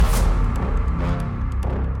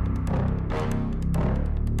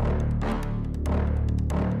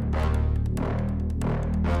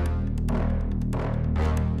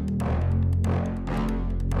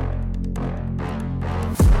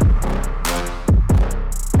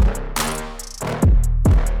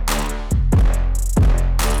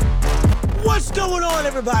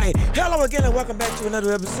everybody? Hello again and welcome back to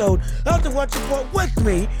another episode of the What Report with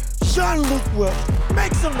me, Jean-Luc Will.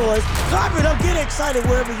 Make some noise, clap it up, get excited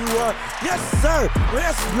wherever you are. Yes, sir.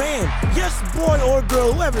 Yes, man. Yes, boy or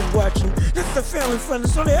girl, whoever's watching. This is a family friendly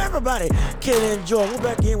so that everybody can enjoy. We're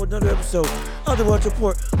back again with another episode of the What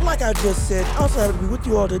Report. Like I just said, also happy to be with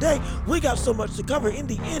you all today. We got so much to cover in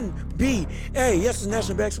the NBA. Yes, the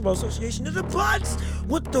National Basketball Association is a buzz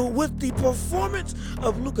with the performance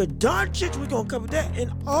of Luka Doncic. We're going to cover that.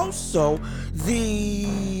 And also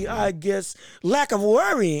the, lack of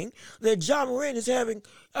worrying that Ja Morant is having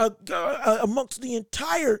amongst the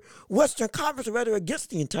entire Western Conference, or rather against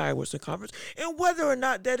the entire Western Conference, and whether or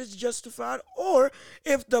not that is justified, or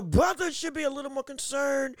if the brother should be a little more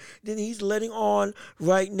concerned than he's letting on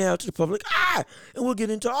right now to the public eye. And we'll get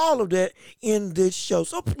into all of that in this show.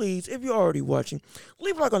 So please, if you're already watching,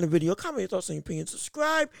 leave a like on the video, comment your thoughts and opinions,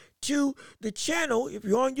 subscribe to the channel if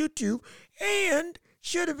you're on YouTube, and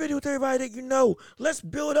share the video with everybody that you know. Let's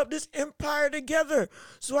build up this empire together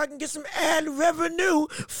so I can get some ad revenue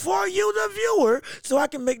for you, the viewer, so I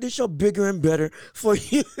can make this show bigger and better for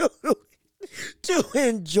you to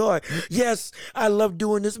enjoy. Yes, I love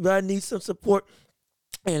doing this, but I need some support.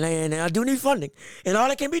 And I do need funding. And all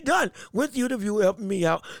that can be done with you, the viewer, helping me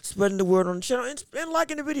out, spreading the word on the channel, and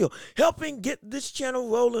liking the video. Helping get this channel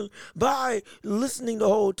rolling by listening the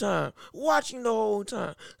whole time, watching the whole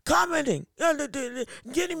time, commenting,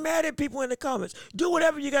 getting mad at people in the comments. Do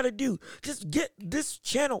whatever you got to do. Just get this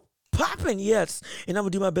channel popping, yes. And I'm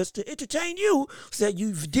going to do my best to entertain you so that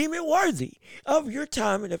you deem it worthy of your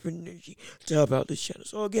time and effort and energy to help out this channel.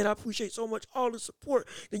 So again, I appreciate so much all the support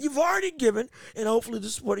that you've already given, and hopefully the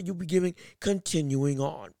support that you'll be giving continuing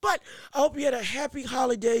on. But I hope you had a happy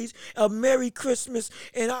holidays, a Merry Christmas,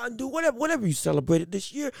 and I'll do whatever you celebrated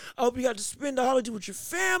this year. I hope you got to spend the holiday with your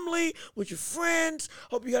family, with your friends.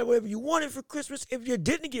 Hope you got whatever you wanted for Christmas. If you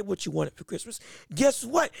didn't get what you wanted for Christmas, guess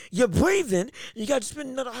what? You're breathing. You got to spend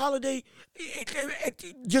another holiday.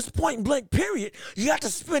 Just point blank period. You got to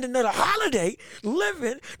spend another holiday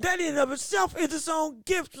living. That in and of itself is its own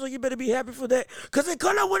gift, so you better be happy for that, because it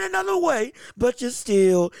could have went another way, but you're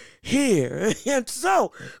still here. And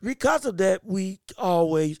so because of that, we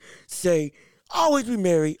always say, always be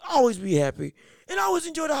merry, always be happy, and always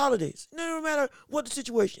enjoy the holidays, no matter what the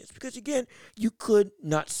situation is, because again, you could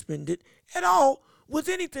not spend it at all with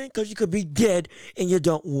anything, because you could be dead and you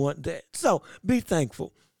don't want that. So be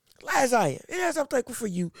thankful, as I am. And as I'm thankful for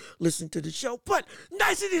you listening to the show. But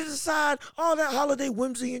nicety aside, all that holiday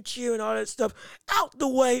whimsy and cheer and all that stuff out the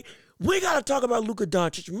way, we got to talk about Luka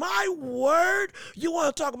Doncic. My word, you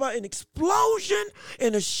want to talk about an explosion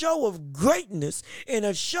and a show of greatness and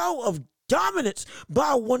a show of dominance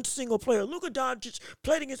by one single player. Luka Doncic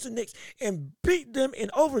played against the Knicks and beat them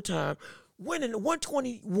in overtime, winning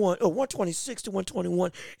 126 to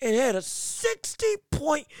 121, and had a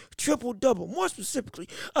 60-point triple-double. More specifically,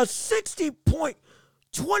 a 60-point,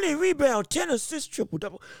 20 rebound, 10 assist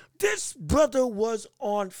triple-double. This brother was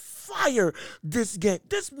on fire this game.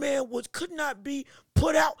 This man could not be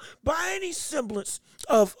put out by any semblance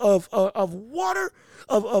of water,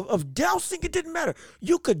 of dousing. It didn't matter.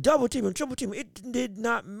 You could double team him, triple team him. It did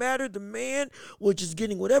not matter. The man was just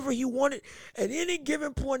getting whatever he wanted at any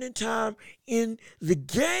given point in time in the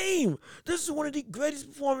game. This is one of the greatest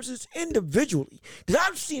performances individually that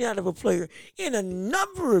I've seen out of a player in a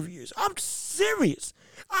number of years. I'm serious.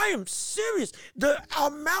 I am serious. The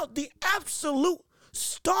absolute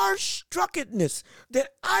starstruckedness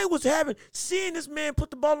that I was having seeing this man put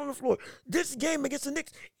the ball on the floor this game against the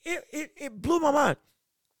Knicks, it blew my mind.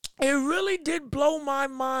 It really did blow my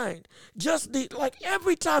mind. Just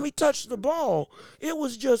every time he touched the ball, it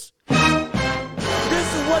was just, this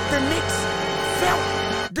is what the Knicks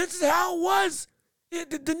felt. This is how it was.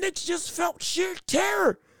 The Knicks just felt sheer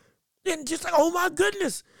terror. And just like, oh my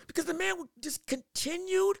goodness. Because the man just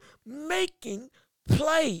continued making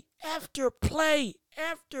play after play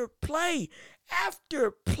after play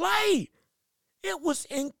after play. It was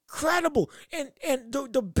incredible. And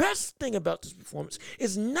the best thing about this performance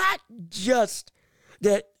is not just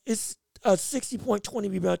that it's a 60-point, 20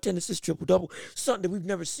 rebound, 10 assist triple-double, something that we've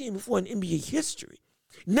never seen before in NBA history.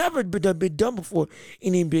 Never been done before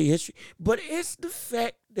in NBA history. But it's the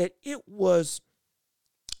fact that it was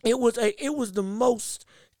the most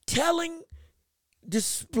telling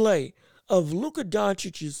display of Luka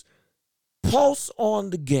Doncic's pulse on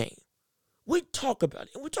the game. We talk about it,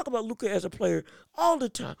 and we talk about Luka as a player all the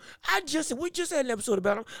time. We just had an episode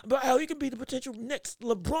about him, about how he can be the potential next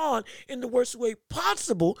LeBron in the worst way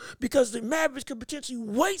possible, because the Mavericks could potentially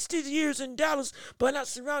waste his years in Dallas by not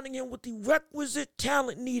surrounding him with the requisite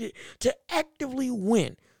talent needed to actively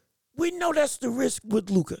win. We know that's the risk with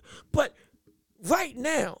Luka. But right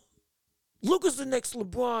now, Luka's the next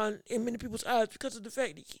LeBron in many people's eyes because of the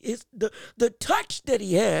fact that the touch that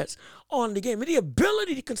he has on the game and the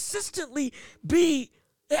ability to consistently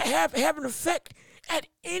have an effect at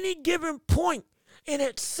any given point and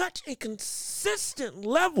at such a consistent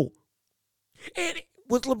level. And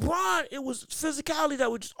with LeBron, it was physicality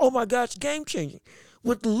that was just, oh my gosh, game changing.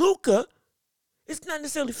 With Luka, it's not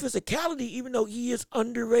necessarily physicality, even though he is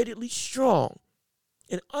underratedly strong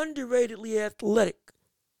and underratedly athletic.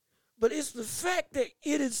 But it's the fact that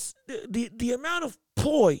it is the amount of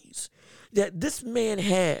poise that this man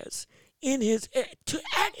has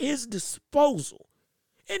at his disposal,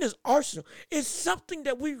 in his arsenal, is something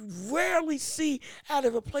that we rarely see out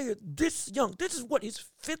of a player this young. This is what, his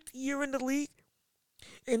 5th year in the league?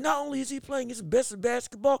 And not only is he playing his best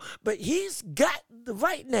basketball, but he's got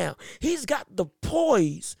the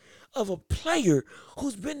poise of a player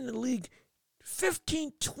who's been in the league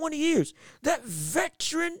 15, 20 years. That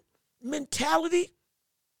veteran mentality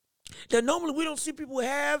that normally we don't see people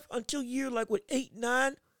have until year 8,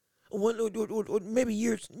 9, or maybe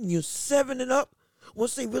year 7 and up,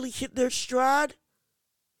 once they really hit their stride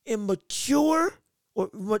and mature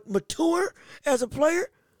as a player.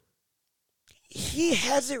 He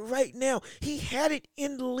has it right now. He had it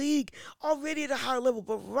in the league already at a higher level,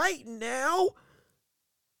 but right now,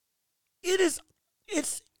 it's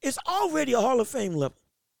already a Hall of Fame level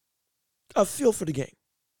of feel for the game.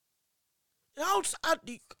 I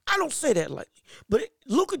don't say that lightly, but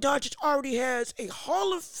Luka Doncic already has a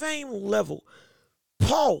Hall of Fame level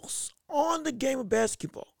pulse on the game of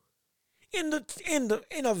basketball in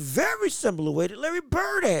a very similar way that Larry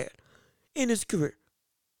Bird had in his career.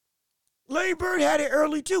 Larry Bird had it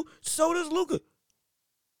early too. So does Luka.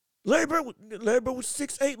 Larry Bird was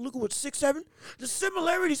 6'8", Luka was 6'7". The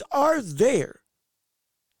similarities are there.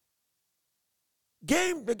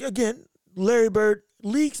 Game again. Larry Bird,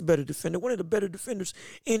 league's better defender, one of the better defenders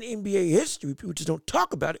in NBA history. People just don't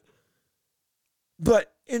talk about it.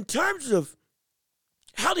 But in terms of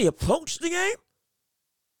how they approach the game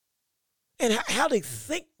and how they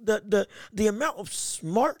think, the amount of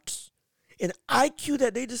smarts and IQ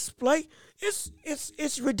that they display,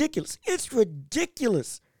 it's ridiculous. It's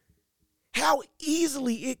ridiculous how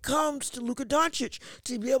easily it comes to Luka Doncic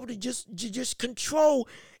to be able to just control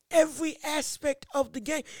every aspect of the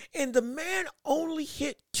game. And the man only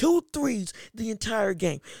hit 2 threes the entire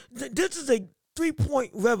game. This is a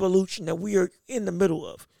 3-point revolution that we are in the middle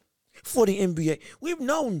of for the NBA. We've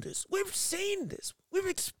known this. We've seen this. We've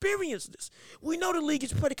experienced this. We know the league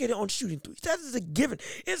is predicated on shooting threes. That is a given.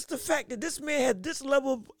 It's the fact that this man had this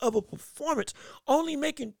level of a performance, only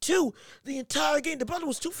making 2 the entire game. The brother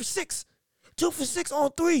was 2 for 6. 2 for 6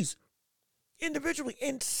 on threes individually.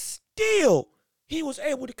 And still, he was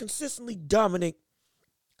able to consistently dominate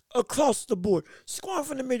across the board. Scoring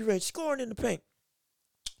from the mid-range, scoring in the paint.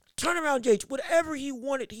 Turnaround J, whatever he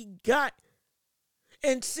wanted, he got.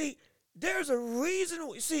 And see, there's a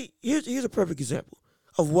reason. See, here's a perfect example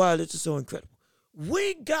of why this is so incredible.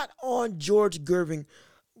 We got on George Gervin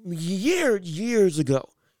years ago.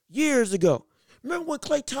 Remember when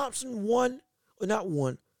Klay Thompson won, or not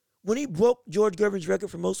won, when he broke George Gervin's record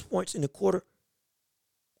for most points in the quarter?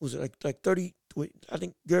 Was it like 30? I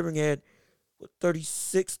think Gervin had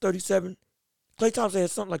 36, 37. Klay Thompson had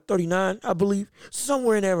something like 39, I believe,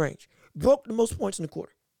 somewhere in that range. Broke the most points in the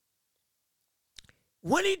quarter.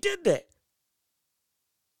 When he did that,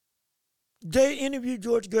 they interviewed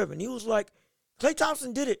George Gervin. He was like, Klay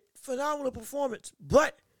Thompson did it, phenomenal performance,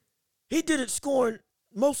 but he did it scoring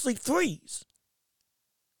mostly threes.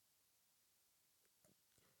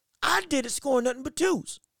 I did it scoring nothing but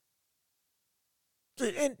 2s.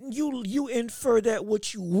 And you infer that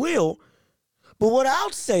what you will, but what I'll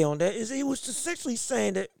say on that is he was essentially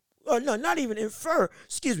saying that, or no, not even infer,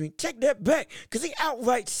 take that back, because he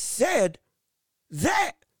outright said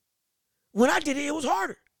that when I did it, it was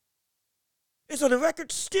harder. And so the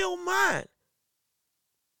record's still mine.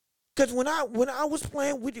 Because when I was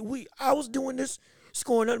playing, I was doing this,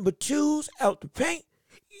 scoring nothing but 2s out the paint,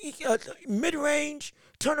 mid-range,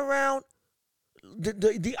 turnaround,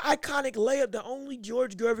 the iconic layup that only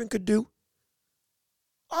George Gervin could do.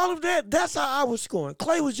 All of that, that's how I was scoring.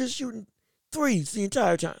 Klay was just shooting threes the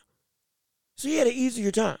entire time. So he had an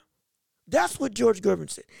easier time. That's what George Gervin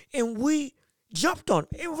said. And we jumped on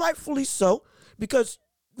him, and rightfully so, because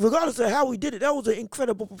regardless of how we did it, that was an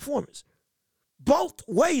incredible performance. Both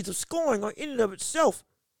ways of scoring are in and of itself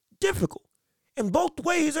difficult. And both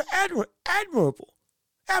ways are admirable.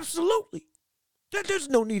 Absolutely. There's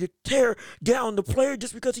no need to tear down the player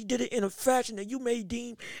just because he did it in a fashion that you may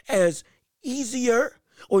deem as easier.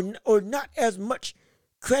 or not as much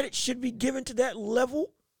credit should be given to that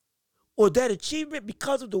level or that achievement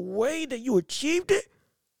because of the way that you achieved it.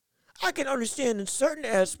 I can understand in certain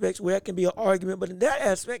aspects where that can be an argument, but in that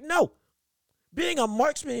aspect, no. Being a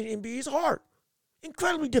marksman in NBA is hard.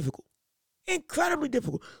 Incredibly difficult. Incredibly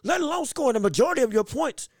difficult. Let alone scoring the majority of your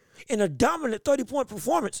points in a dominant 30-point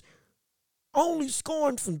performance, only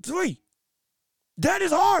scoring from 3. That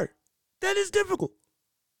is hard. That is difficult.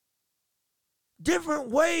 Different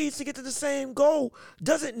ways to get to the same goal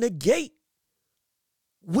doesn't negate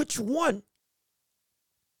which one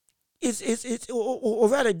or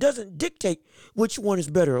rather doesn't dictate which one is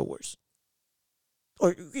better or worse.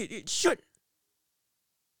 Or it shouldn't.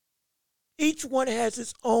 Each one has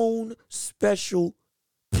its own special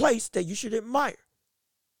place that you should admire.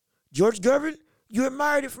 George Gervin, you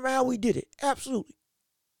admired it from how we did it. Absolutely.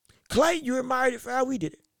 Clay, you admired it for how we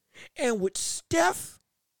did it. And with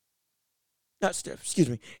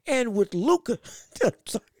and with Luka,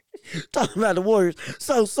 talking about the Warriors,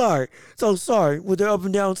 so sorry with their up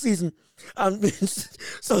and down season. I'm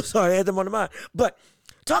so sorry I had them on the mind. But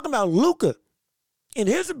talking about Luka and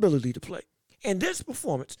his ability to play and this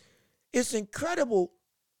performance, it's incredible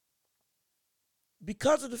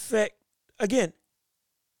because of the fact, again,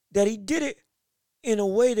 that he did it in a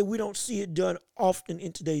way that we don't see it done often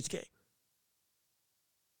in today's game.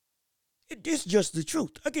 It's just the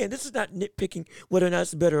truth. Again, this is not nitpicking whether or not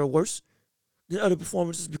it's better or worse than other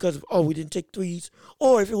performances because of, we didn't take threes,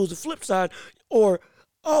 or if it was the flip side, or,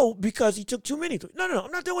 because he took too many threes. No,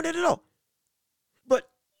 I'm not doing that at all. But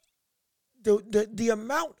the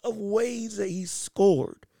amount of ways that he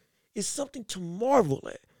scored is something to marvel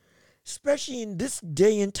at, especially in this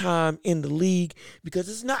day and time in the league, because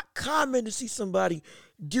it's not common to see somebody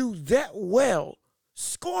do that well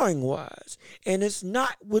scoring-wise, and it's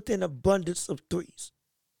not with an abundance of threes.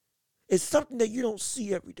 It's something that you don't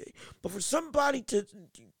see every day. But for somebody to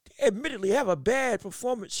admittedly have a bad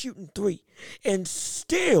performance shooting 3 and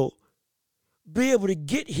still be able to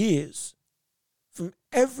get his from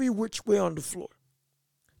every which way on the floor,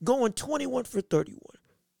 going 21 for 31,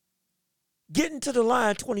 getting to the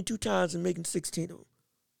line 22 times and making 16 of them,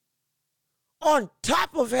 on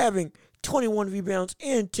top of having 21 rebounds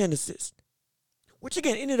and 10 assists, which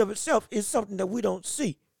again, in and of itself, is something that we don't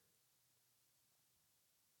see.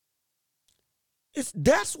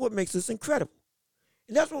 That's what makes this incredible.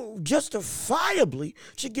 And that's what justifiably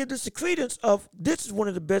should give this the credence of this is one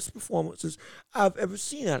of the best performances I've ever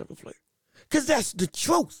seen out of a player. Because that's the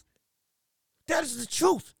truth. That is the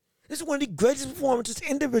truth. This is one of the greatest performances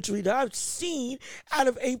individually that I've seen out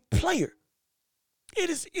of a player.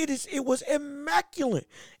 It was immaculate.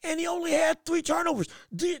 And he only had 3 turnovers.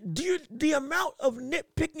 The amount of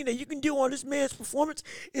nitpicking that you can do on this man's performance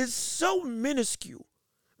is so minuscule.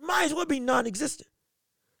 Might as well be non-existent.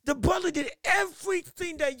 The brother did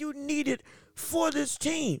everything that you needed for this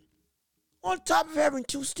team, on top of having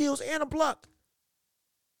 2 steals and a block.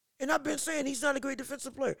 And I've been saying he's not a great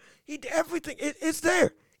defensive player. He did everything. It's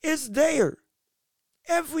there. It's there.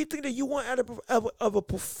 Everything that you want out of a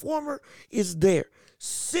performer is there.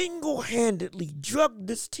 Single-handedly drugged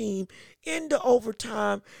this team into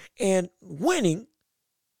overtime and winning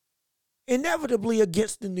inevitably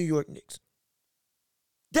against the New York Knicks.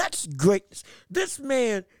 That's greatness. This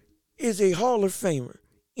man is a Hall of Famer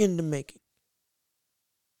in the making.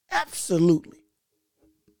 Absolutely.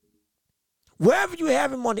 Wherever you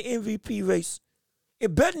have him on the MVP race,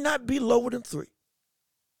 it better not be lower than 3.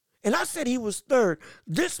 And I said he was 3rd.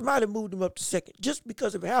 This might have moved him up to 2nd just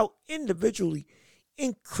because of how individually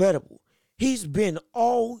incredible he's been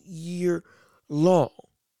all year long.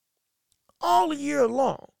 All year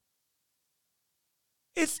long.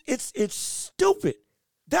 It's stupid.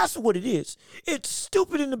 That's what it is. It's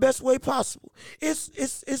stupid in the best way possible.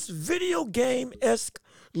 It's video game-esque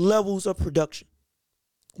levels of production.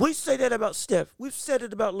 We say that about Steph. We've said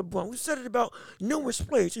it about LeBron. We've said it about numerous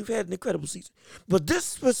players who've had an incredible season. But this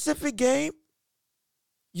specific game,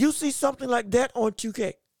 you see something like that on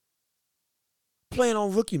 2K. Playing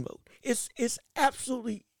on rookie mode. It's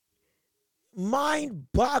absolutely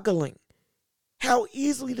mind-boggling how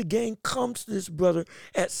easily the game comes to this brother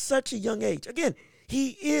at such a young age. Again,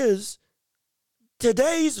 he is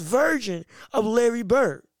today's version of Larry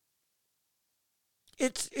Bird.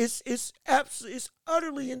 It's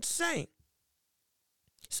utterly insane.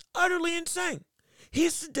 It's utterly insane.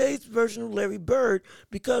 He's today's version of Larry Bird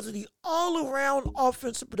because of the all-around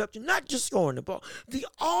offensive production, not just scoring the ball, the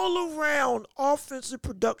all-around offensive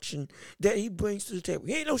production that he brings to the table.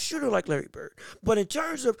 He ain't no shooter like Larry Bird, but in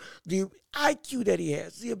terms of the IQ that he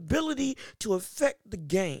has, the ability to affect the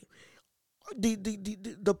game,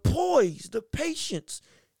 the poise, the patience,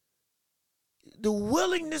 the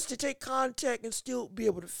willingness to take contact and still be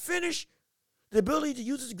able to finish, the ability to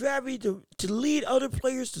use his gravity to lead other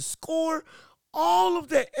players to score, all of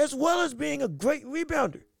that, as well as being a great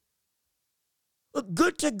rebounder. A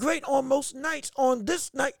good to great on most nights. On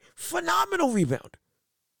this night, phenomenal rebounder.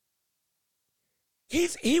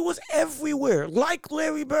 He was everywhere, like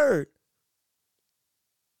Larry Bird.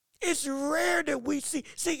 It's rare that we see.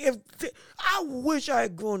 I wish I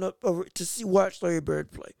had grown up to watch Larry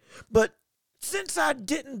Bird play, but since I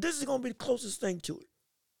didn't, this is going to be the closest thing to it.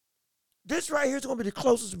 This right here is going to be the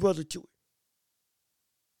closest brother to it.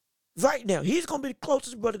 Right now, he's going to be the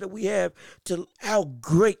closest brother that we have to how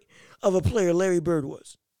great of a player Larry Bird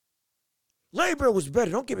was. Larry Bird was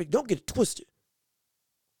better. Don't get it twisted.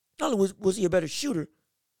 Not only was he a better shooter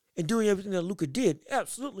and doing everything that Luka did,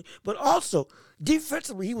 absolutely, but also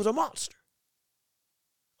defensively he was a monster.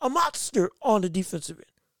 A monster on the defensive end.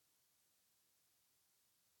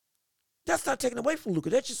 That's not taken away from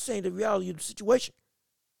Luka. That's just saying the reality of the situation.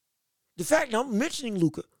 The fact that I'm mentioning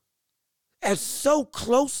Luka as so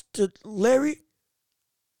close to Larry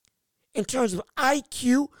in terms of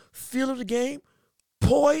IQ, feel of the game,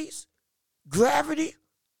 poise, gravity,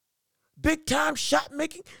 big-time shot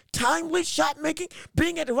making, timely shot making,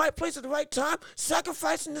 being at the right place at the right time,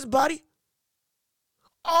 sacrificing his body,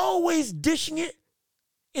 always dishing it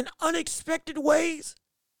in unexpected ways,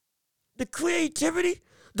 the creativity,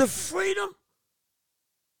 the freedom,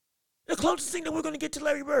 the closest thing that we're going to get to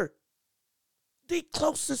Larry Bird. The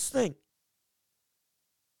closest thing.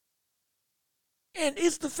 And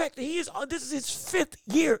it's the fact that this is his 5th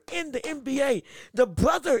year in the NBA. The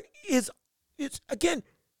brother is again,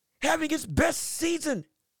 having his best season,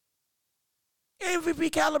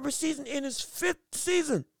 MVP caliber season in his 5th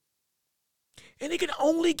season. And he can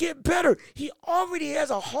only get better. He already has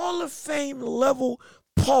a Hall of Fame level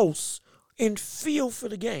pulse and feel for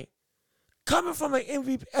the game. Coming from an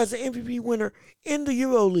MVP winner in the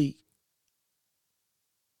EuroLeague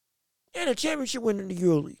and a championship winner in the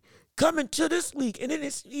EuroLeague. Coming to this league, and then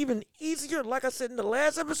it's even easier. Like I said in the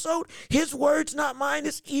last episode, his words, not mine.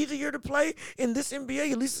 It's easier to play in this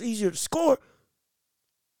NBA. At least it's easier to score.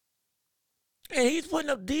 And he's putting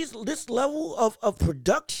up this level of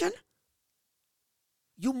production.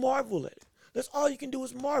 You marvel at it. That's all you can do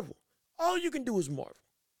is marvel. All you can do is marvel.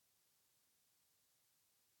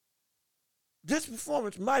 This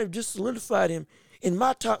performance might have just solidified him in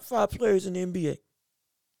my top 5 players in the NBA.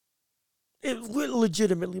 It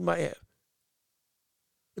legitimately might have.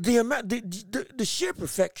 The sheer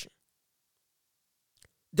perfection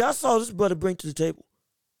that I saw this brother bring to the table,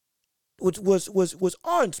 which was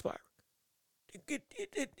awe-inspiring.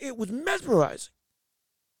 It was mesmerizing.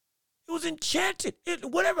 It was enchanted.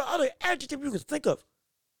 Whatever other adjective you could think of.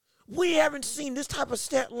 We haven't seen this type of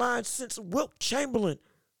stat line since Wilt Chamberlain.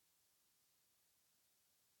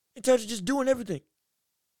 In terms of just doing everything.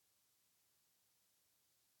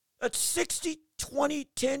 A 60, 20,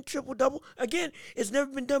 10 triple-double. Again, it's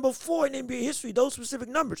never been done before in NBA history, those specific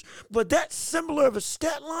numbers. But that similar of a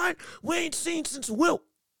stat line, we ain't seen since Wilt,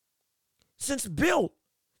 since Bill,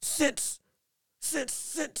 since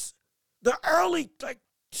the early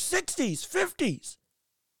 60s, 50s.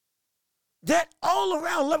 That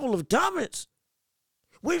all-around level of dominance.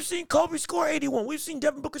 We've seen Kobe score 81. We've seen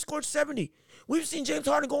Devin Booker score 70. We've seen James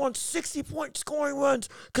Harden go on 60-point scoring runs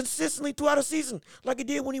consistently throughout a season, like he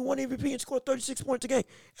did when he won MVP and scored 36 points a game.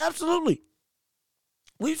 Absolutely.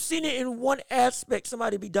 We've seen it in one aspect,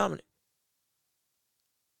 somebody be dominant.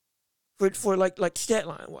 For like stat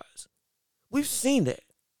line wise. We've seen that.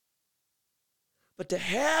 But to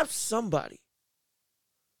have somebody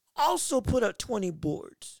also put up 20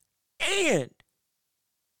 boards and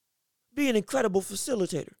be an incredible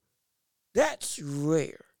facilitator, that's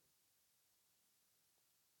rare.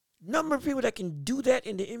 Number of people that can do that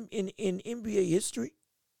in NBA history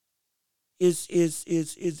is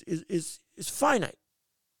finite.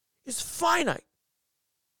 It's finite.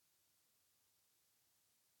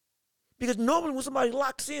 Because normally when somebody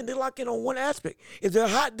locks in, they lock in on one aspect. If they're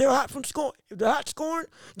hot from scoring. If they're hot scoring,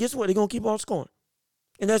 guess what? They're gonna keep on scoring.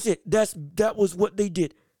 And that's it. That was what they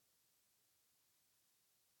did.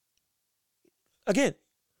 Again,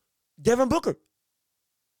 Devin Booker.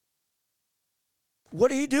 What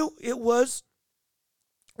did he do? It was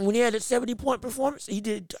when he had a 70-point performance,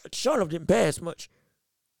 he sure enough didn't pass much.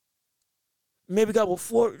 Maybe got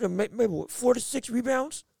 4 to 6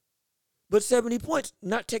 rebounds, but 70 points. I'm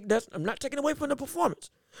not taking away from the performance,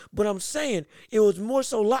 but I'm saying it was more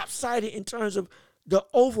so lopsided in terms of the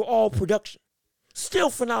overall production. Still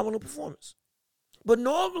phenomenal performance. But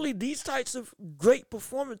normally these types of great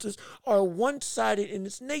performances are one-sided in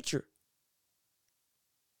its nature.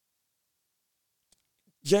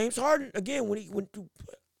 James Harden, again, when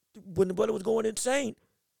the brother was going insane,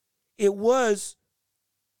 it was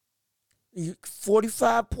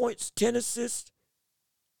 45 points, 10 assists,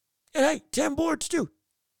 and hey, 10 boards too.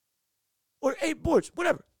 Or 8 boards,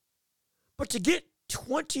 whatever. But to get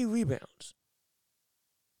 20 rebounds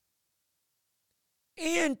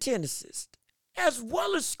and 10 assists, as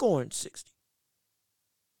well as scoring 60.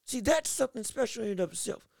 See, that's something special in and of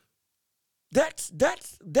itself. That's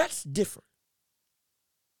different.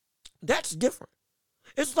 That's different.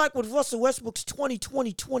 It's like with Russell Westbrook's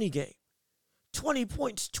 20-20-20 game. 20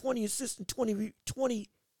 points, 20 assists, and 20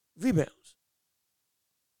 rebounds.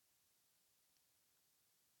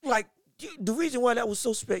 Like, the reason why that was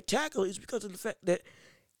so spectacular is because of the fact that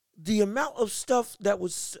the amount of stuff that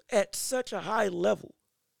was at such a high level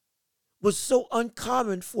was so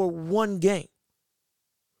uncommon for one game.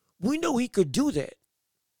 We know he could do that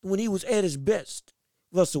when he was at his best,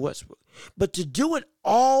 Russell Westbrook. But to do it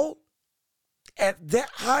all at that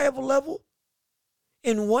high of a level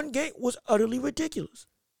in one game was utterly ridiculous.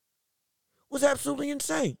 Was absolutely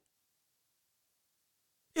insane.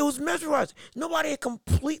 It was mesmerizing. Nobody had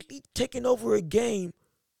completely taken over a game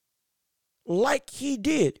like he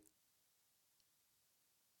did.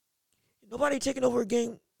 Nobody had taken over a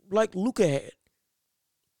game like Luka had.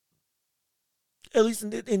 At least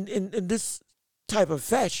in this type of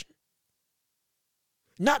fashion.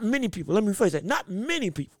 Not many people, let me rephrase that, not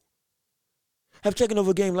many people have taken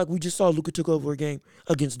over a game like we just saw Luka took over a game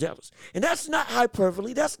against Dallas. And that's not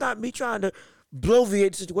hyperbole. That's not me trying to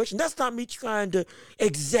bloviate the situation. That's not me trying to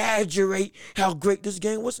exaggerate how great this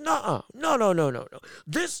game was. No.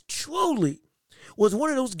 This truly was one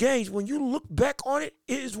of those games, when you look back on it,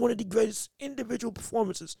 it is one of the greatest individual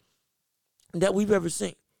performances that we've ever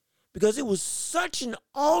seen. Because it was such an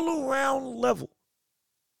all-around level.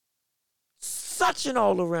 Such an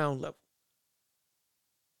all-around level.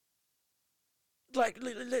 Like,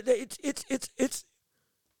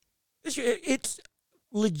 it's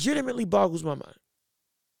legitimately boggles my mind.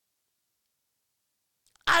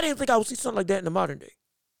 I didn't think I would see something like that in the modern day.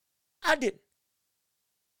 I did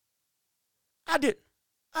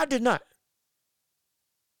not.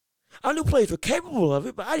 I knew players were capable of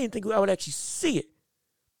it, but I didn't think I would actually see it.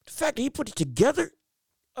 The fact that he put it together,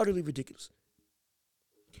 utterly ridiculous.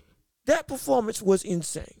 That performance was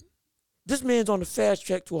insane. This man's on the fast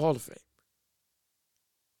track to a Hall of Fame.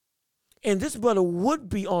 And this brother would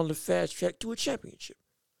be on the fast track to a championship.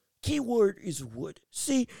 Key word is would.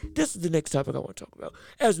 See, this is the next topic I want to talk about.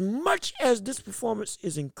 As much as this performance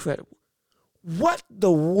is incredible, what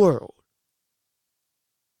the world,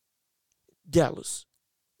 Dallas,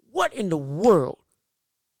 what in the world?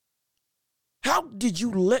 How did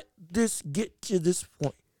you let this get to this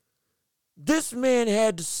point? This man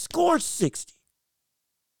had to score 60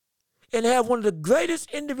 and have one of the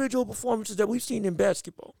greatest individual performances that we've seen in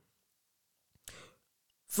basketball.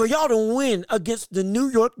 For y'all to win against the New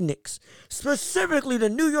York Knicks, specifically the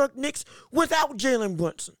New York Knicks without Jalen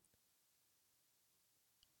Brunson.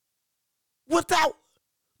 Without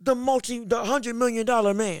the $100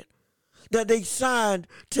 million man that they signed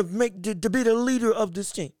to be the leader of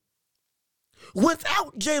this team.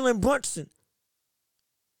 Without Jalen Brunson,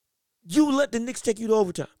 you let the Knicks take you to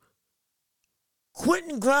overtime.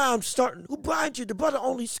 Quentin Grimes starting, who, mind you, the brother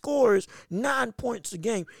only scores 9 points a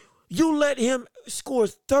game. You let him score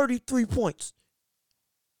 33 points.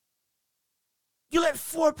 You let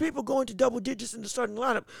 4 people go into double digits in the starting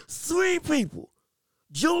lineup. 3 people,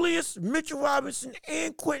 Julius, Mitchell Robinson,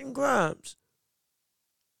 and Quentin Grimes,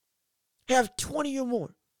 have 20 or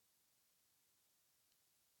more.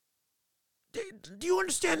 Do you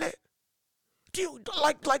understand that? Do you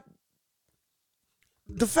like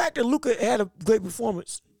the fact that Luka had a great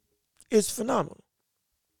performance is phenomenal.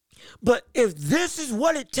 But if this is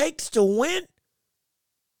what it takes to win,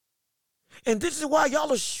 and this is why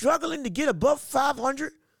y'all are struggling to get above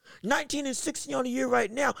 500, 19 and 16 on the year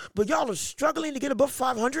right now, but y'all are struggling to get above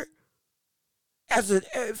 500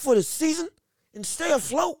 for the season and stay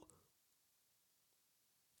afloat,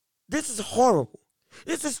 this is horrible.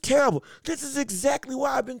 This is terrible. This is exactly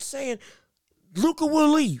why I've been saying Luka will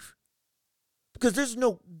leave. Because there's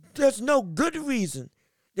no good reason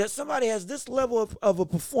that somebody has this level of a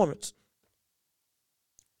performance,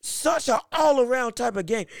 such an all-around type of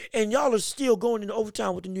game, and y'all are still going into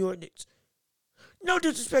overtime with the New York Knicks. No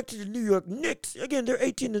disrespect to the New York Knicks. Again, they're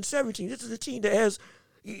 18 and 17. This is a team that has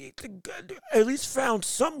at least found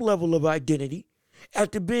some level of identity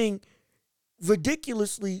after being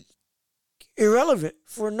ridiculously irrelevant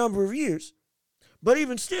for a number of years. But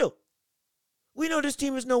even still, we know this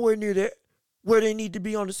team is nowhere near there where they need to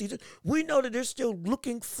be on the season. We know that they're still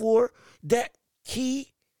looking for that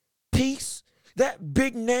key piece, that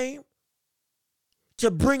big name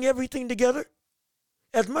to bring everything together.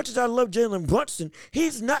 As much as I love Jalen Brunson,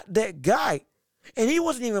 he's not that guy. And he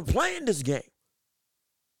wasn't even playing this game.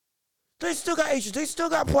 They still got issues. They still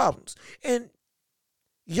got problems. And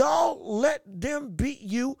y'all let them beat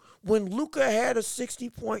you when Luka had a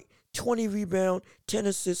 60-point, 20-rebound,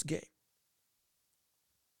 10-assist game.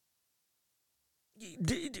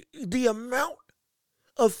 The amount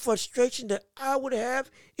of frustration that I would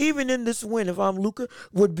have, even in this win, if I'm Luka,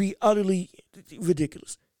 would be utterly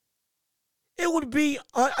ridiculous. It would be,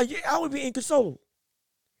 I would be inconsolable.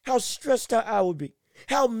 How stressed out I would be.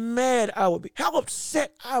 How mad I would be. How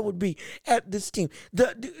upset I would be at this team.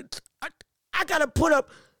 I got to put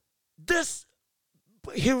up this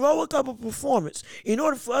heroic of a performance in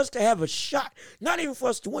order for us to have a shot. Not even for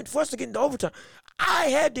us to win, for us to get into overtime. I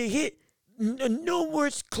had to hit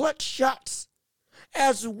numerous clutch shots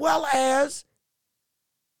as well as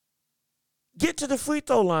get to the free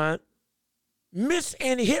throw line, miss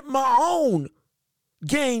and hit my own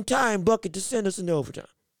game time bucket to send us into overtime.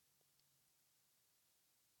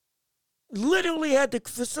 Literally had to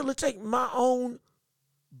facilitate my own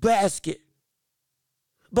basket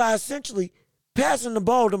by essentially passing the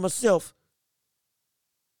ball to myself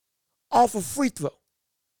off a free throw.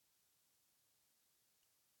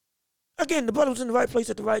 Again, the brother was in the right place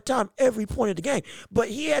at the right time every point of the game. But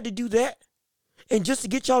he had to do that. And just to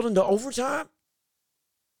get y'all into overtime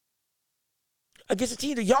against a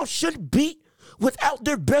team that y'all should beat without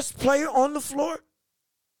their best player on the floor,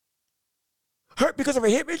 hurt because of a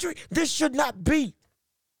hip injury, this should not be.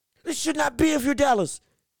 This should not be if you're Dallas.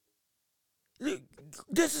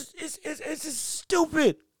 This is it's just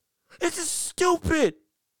stupid. It's just stupid.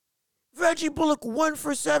 Reggie Bullock 1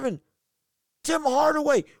 for 7. Tim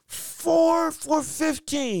Hardaway 4 for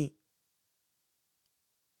 15.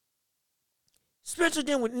 Spencer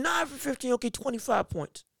Dinwiddie 9 for 15. Okay, 25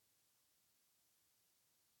 points.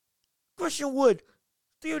 Christian Wood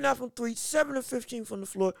 3 of 9 from 3, 7 of 15 from the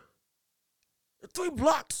floor. 3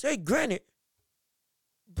 blocks. Hey, granted,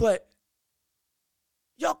 but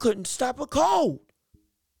y'all couldn't stop a cold.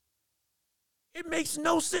 It makes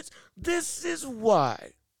no sense. This is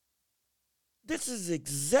why. This is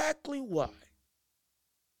exactly why.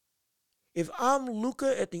 If I'm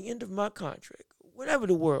Luka at the end of my contract, whatever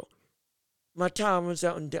the world, my time runs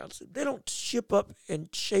out in Dallas. If they don't ship up and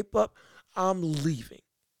shape up, I'm leaving.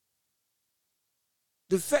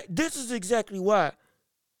 This is exactly why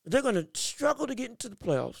they're going to struggle to get into the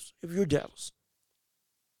playoffs if you're Dallas.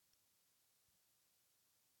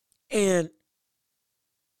 And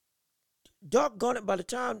doggone it, by the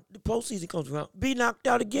time the postseason comes around, be knocked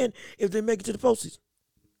out again if they make it to the postseason.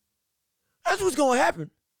 That's what's going to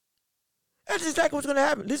happen. That's exactly what's going to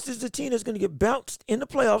happen. This is the team that's going to get bounced in the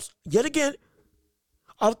playoffs yet again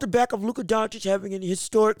off the back of Luka Doncic having an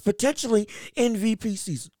historic, potentially MVP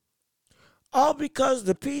season. All because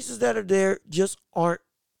the pieces that are there just aren't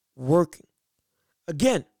working.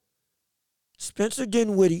 Again, Spencer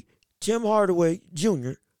Dinwiddie, Tim Hardaway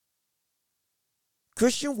Jr.,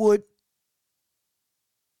 Christian Wood,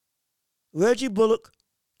 Reggie Bullock,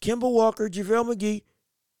 Kemba Walker, JaVale McGee.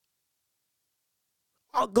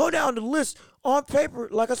 I'll go down the list. On paper,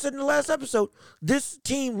 like I said in the last episode, this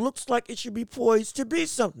team looks like it should be poised to be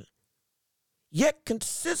something. Yet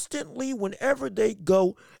consistently, whenever they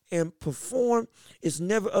go and perform, it's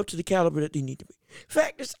never up to the caliber that they need to be. In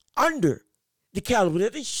fact, it's under the caliber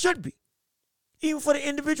that they should be, even for the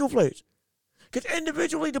individual players. Because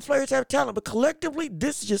individually, the players have talent, but collectively,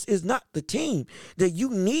 this just is not the team that you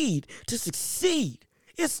need to succeed.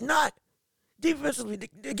 It's not. Defensively,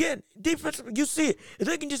 again, you see it. If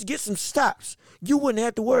they can just get some stops, you wouldn't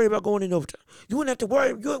have to worry about going in overtime. You wouldn't have to worry.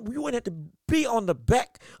 You wouldn't have to be on the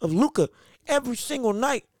back of Luka every single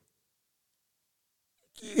night.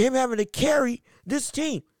 Him having to carry this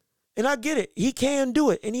team. And I get it. He can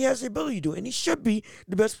do it, and he has the ability to do it, and he should be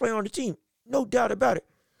the best player on the team. No doubt about it.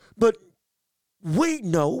 But we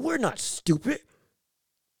know we're not stupid.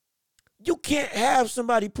 You can't have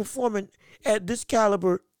somebody performing at this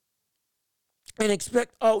caliber and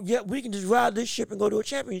expect, oh, yeah, we can just ride this ship and go to a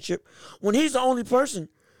championship when he's the only person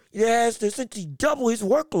that has to essentially double his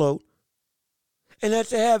workload and has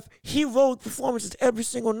to have heroic performances every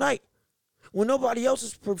single night when nobody else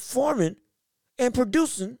is performing and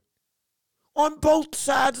producing on both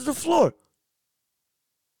sides of the floor.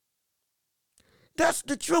 That's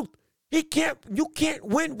the truth. You can't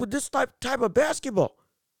win with this type of basketball.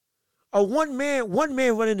 A one man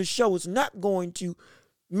running the show is not going to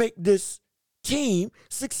make this team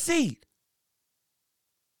succeed.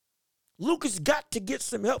 Luka's got to get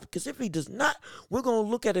some help, because if he does not, we're going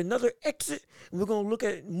to look at another exit, and we're going to look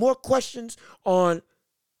at more questions on,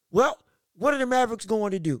 well, what are the Mavericks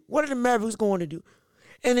going to do? What are the Mavericks going to do?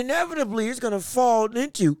 And inevitably, it's going to fall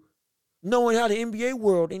into knowing how the NBA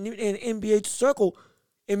world and NBA circle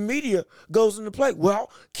and media goes into play.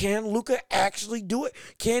 Well, can Luka actually do it?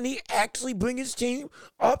 Can he actually bring his team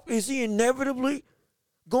up? Is he inevitably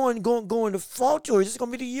going to falter, or is this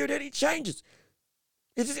going to be the year that he changes?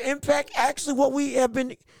 Is his impact actually what we have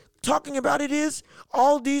been talking about it is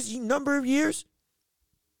all these number of years?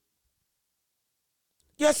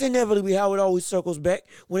 Yes, inevitably how it always circles back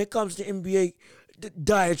when it comes to NBA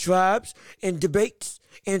diatribes and debates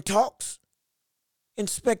and talks and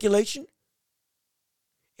speculation.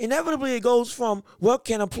 Inevitably it goes from, well,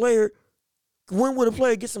 when would a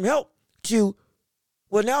player get some help, to,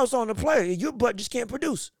 well, now it's on the player. Your butt just can't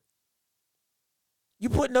produce.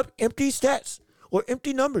 You're putting up empty stats or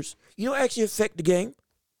empty numbers. You don't actually affect the game.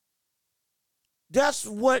 That's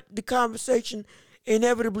what the conversation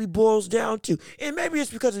inevitably boils down to. And maybe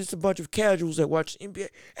it's because it's a bunch of casuals that watch the NBA.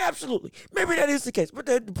 Absolutely. Maybe that is the case. But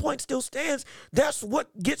the point still stands. That's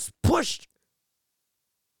what gets pushed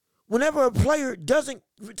whenever a player doesn't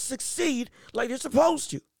succeed like they're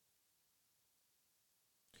supposed to.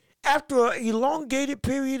 After an elongated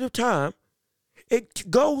period of time,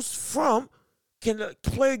 it goes from, can the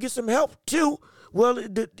player get some help, to, well,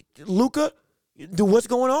 Luka, what's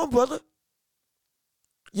going on, brother?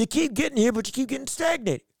 You keep getting here, but you keep getting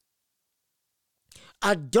stagnated.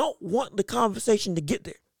 I don't want the conversation to get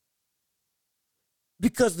there,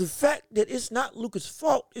 because the fact that it's not Luka's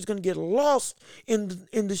fault is going to get lost in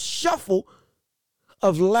the shuffle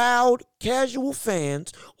of loud, casual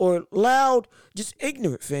fans, or loud, just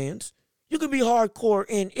ignorant fans. You can be hardcore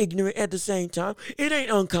and ignorant at the same time. It ain't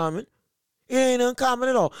uncommon. It ain't uncommon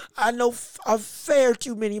at all. I know a fair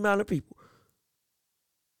too many amount of people.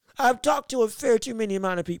 I've talked to a fair too many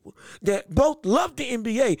amount of people that both love the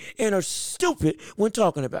NBA and are stupid when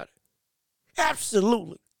talking about it.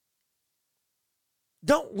 Absolutely.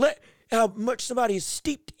 Don't let how much somebody is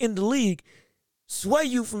steeped in the league sway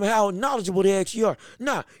you from how knowledgeable they actually are.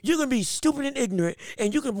 Nah, you can be stupid and ignorant,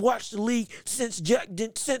 and you can watch the league since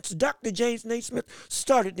Dr. James Naismith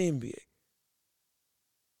started the NBA.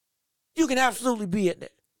 You can absolutely be at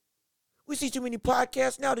that. We see too many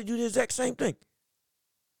podcasts now that do the exact same thing.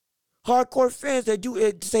 Hardcore fans that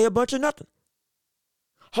do say a bunch of nothing.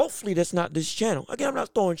 Hopefully that's not this channel. Again, I'm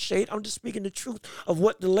not throwing shade. I'm just speaking the truth of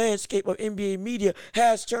what the landscape of NBA media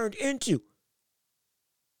has turned into.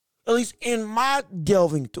 At least in my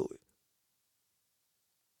delving through it.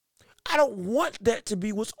 I don't want that to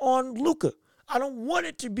be what's on Luka. I don't want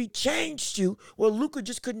it to be changed to where Luka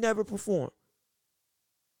just could never perform.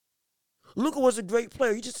 Luka was a great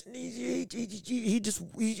player.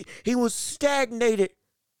 He was stagnated.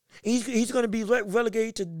 He's going to be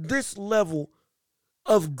relegated to this level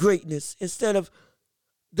of greatness instead of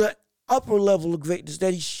the upper level of greatness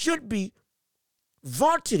that he should be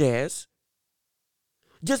vaunted as,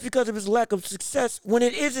 just because of his lack of success when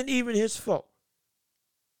it isn't even his fault.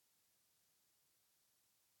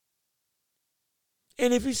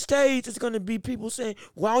 And if he stays, it's going to be people saying,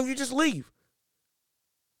 why don't you just leave?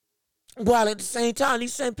 While at the same time,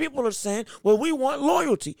 these same people are saying, well, we want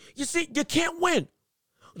loyalty. You see, you can't win.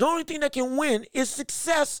 The only thing that can win is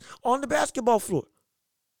success on the basketball floor.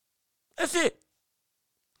 That's it.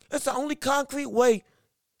 That's the only concrete way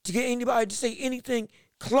to get anybody to say anything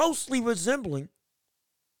closely resembling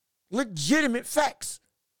legitimate facts.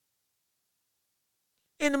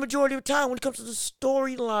 And the majority of the time when it comes to the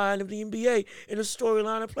storyline of the NBA and the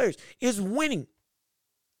storyline of players is winning.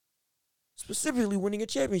 Specifically winning a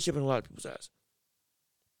championship in a lot of people's eyes.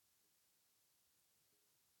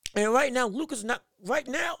 And right now,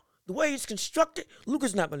 the way it's constructed,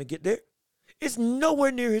 Luka's not going to get there. It's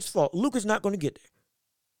nowhere near his fault. Luka's not going to get there.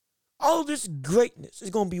 All this greatness is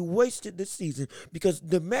going to be wasted this season because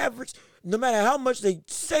the Mavericks, no matter how much they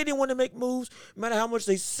say they want to make moves, no matter how much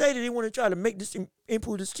they say that they want to try to make this,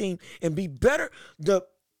 improve this team and be better, the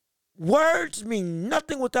words mean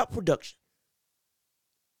nothing without production.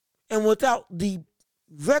 And without the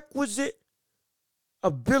requisite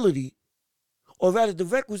ability, or rather the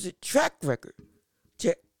requisite track record,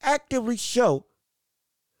 to actively show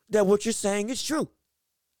that what you're saying is true.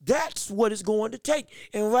 That's what it's going to take.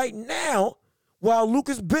 And right now, while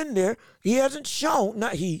Luka's been there, he hasn't shown,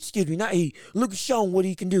 Luka's shown what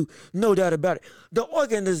he can do, no doubt about it. The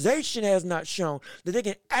organization has not shown that they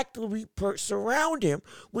can actively surround him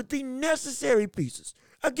with the necessary pieces.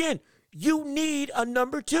 Again, you need a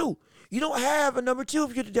number two. You don't have a number two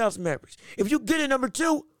if you're the Dallas Mavericks. If you get a number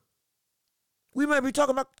two, we might be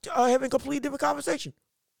talking about having a completely different conversation.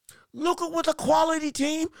 Luka with a quality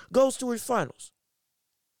team goes to his finals.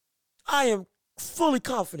 I am fully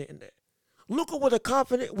confident in that. Luka with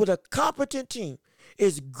a competent team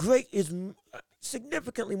is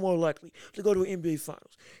significantly more likely to go to an NBA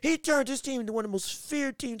Finals. He turned his team into one of the most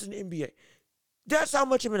feared teams in the NBA. That's how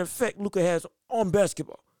much of an effect Luka has on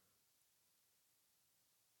basketball.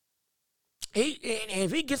 And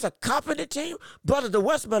if he gets a competent team, brother, the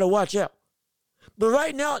West better watch out. But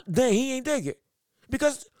right now, then he ain't there yet.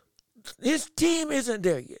 Because his team isn't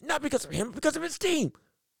there yet. Not because of him, because of his team.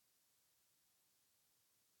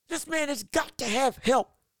 This man has got to have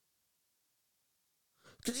help.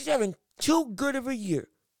 Because he's having too good of a year.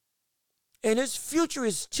 And his future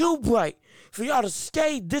is too bright for y'all to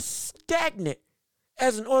stay this stagnant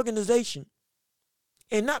as an organization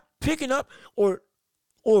and not picking up or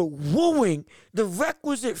wooing the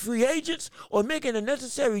requisite free agents or making the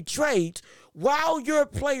necessary trades while your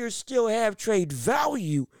players still have trade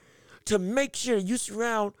value to make sure you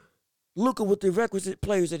surround Luka with the requisite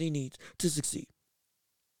players that he needs to succeed.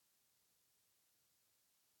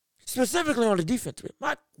 Specifically on the defensive end.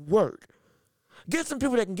 My word. Get some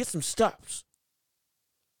people that can get some stops.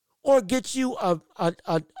 Or get you a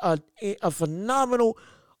phenomenal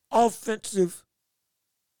offensive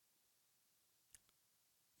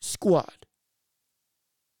squad.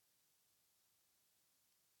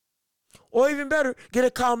 Or even better, get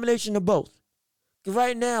a combination of both.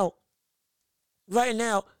 Right now,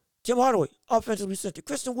 Tim Hardaway, offensively centric.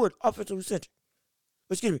 Christian Wood, offensively centric.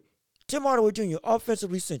 Excuse me. Tim Hardaway Jr.,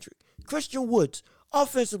 offensively centric. Christian Woods,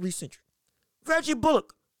 offensively centric. Reggie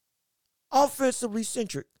Bullock, offensively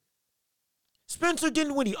centric. Spencer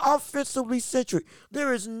Dinwiddie, offensively centric.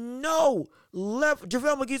 There is no left.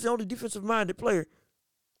 JaVale McGee's the only defensive-minded player.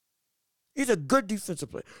 He's a good defensive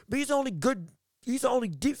player, but he's the only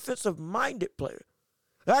defensive-minded player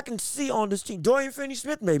that I can see on this team. Dorian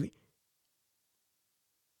Finney-Smith, maybe.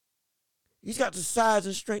 He's got the size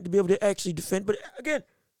and strength to be able to actually defend. But again,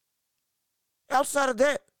 outside of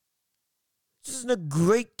that, this isn't a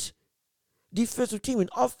great defensive team. And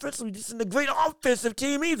offensively, this isn't a great offensive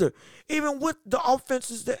team either. Even with the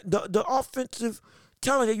the offensive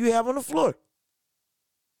talent that you have on the floor.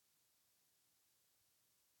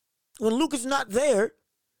 When Luka's not there,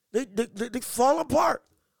 they fall apart.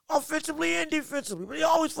 Offensively and defensively. But they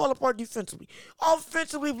always fall apart defensively.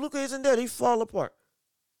 Offensively, if Luka isn't there, they fall apart.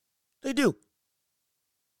 They do.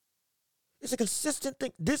 It's a consistent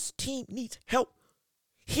thing. This team needs help.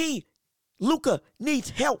 Luka, needs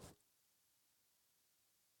help.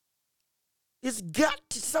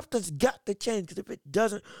 Something's got to change, because if it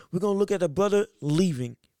doesn't, we're going to look at a brother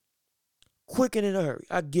leaving quick and in a hurry.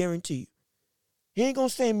 I guarantee you. He ain't going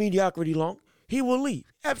to stay in mediocrity long. He will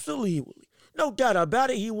leave. Absolutely, he will leave. No doubt about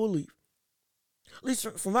it, he will leave. At least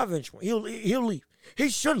from my vantage point, he'll leave. He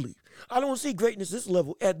should leave. I don't want to see greatness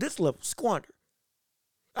at this level, squandered.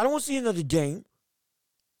 I don't want to see another Dame.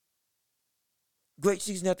 Great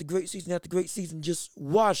season after great season after great season just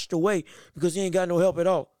washed away because he ain't got no help at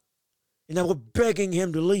all. And now we're begging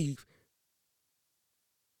him to leave.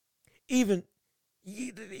 Even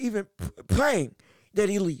praying that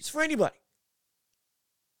he leaves. For anybody.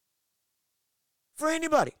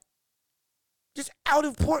 Just out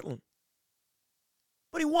of Portland.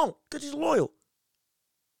 But he won't, because he's loyal.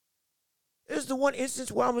 This is the one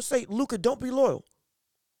instance where I'm going to say, Luka, don't be loyal.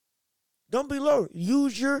 Don't be loyal.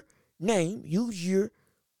 Use your name, use your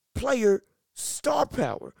player star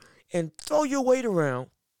power, and throw your weight around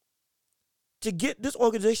to get this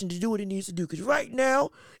organization to do what it needs to do. Because right now,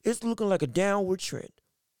 it's looking like a downward trend.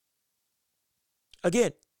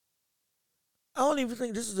 Again, I don't even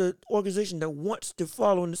think this is an organization that wants to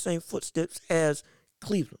follow in the same footsteps as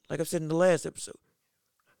Cleveland, like I said in the last episode.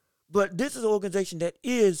 But this is an organization that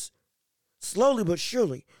is slowly but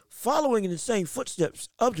surely following in the same footsteps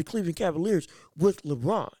of the Cleveland Cavaliers with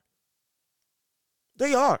LeBron.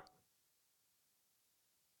 They are.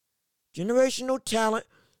 Generational talent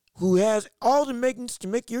who has all the makings to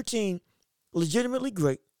make your team legitimately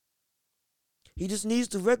great. He just needs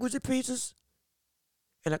the requisite pieces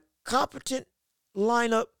and a competent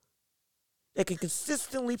lineup that can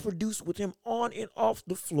consistently produce with him on and off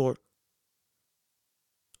the floor,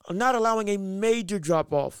 not allowing a major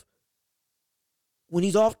drop-off when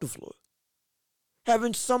he's off the floor.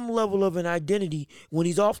 Having some level of an identity when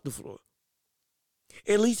he's off the floor.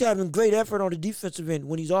 At least having great effort on the defensive end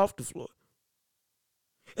when he's off the floor.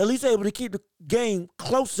 At least able to keep the game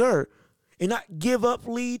closer and not give up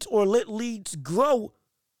leads or let leads grow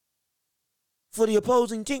for the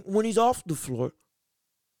opposing team when he's off the floor.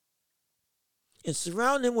 and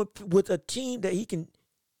surround him with a team that he can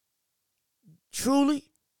truly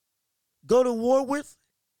go to war with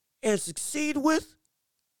and succeed with,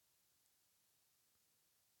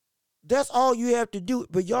 that's all you have to do.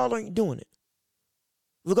 But y'all ain't doing it.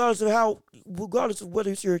 Regardless of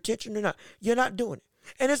whether it's your intention or not, you're not doing it.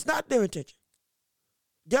 And it's not their intention.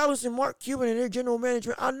 Dallas and Mark Cuban and their general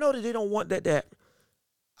management, I know that they don't want that to happen.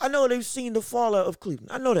 I know they've seen the fallout of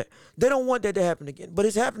Cleveland. I know that. They don't want that to happen again. But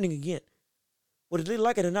it's happening again. Whether they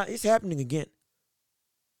like it or not, it's happening again.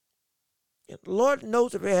 And Lord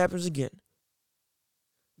knows if it happens again,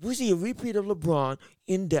 we see a repeat of LeBron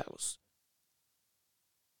in Dallas.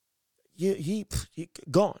 He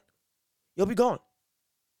gone. He'll be gone.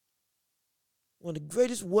 One of the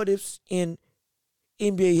greatest what ifs in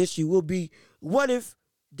NBA history will be, what if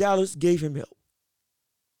Dallas gave him help?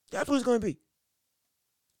 That's what it's going to be.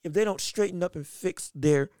 If they don't straighten up and fix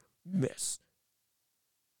their mess.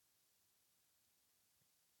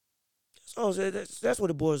 So that's what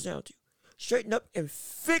it boils down to. Straighten up and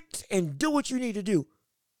fix and do what you need to do.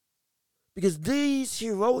 Because these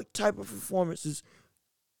heroic type of performances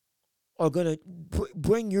are going to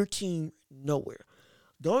bring your team nowhere.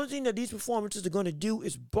 The only thing that these performances are going to do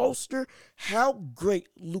is bolster how great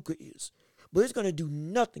Luka is. But it's going to do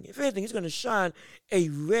nothing. If anything, it's going to shine a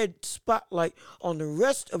red spotlight on the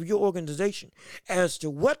rest of your organization as to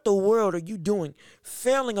what the world are you doing,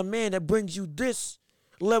 failing a man that brings you this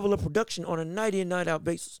level of production on a night in, night out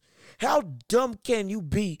basis. How dumb can you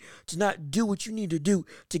be to not do what you need to do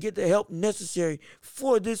to get the help necessary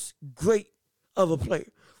for this great of a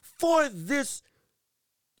player, for this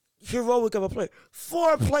heroic of a player,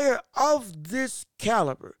 for a player of this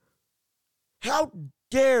caliber? How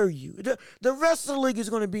dare you? The rest of the league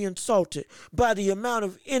is going to be insulted by the amount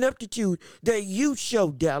of ineptitude that you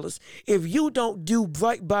show, Dallas, if you don't do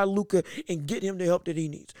right by Luka and get him the help that he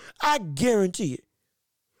needs. I guarantee it.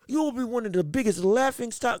 You will be one of the biggest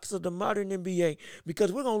laughing stocks of the modern NBA,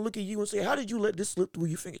 because we're going to look at you and say, how did you let this slip through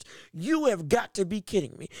your fingers? You have got to be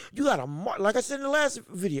kidding me. You got a like I said in the last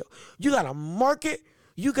video, you got a market,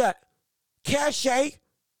 you got cachet,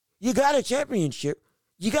 you got a championship,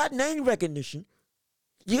 you got name recognition,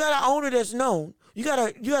 you got an owner that's known, you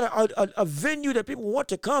got a venue that people want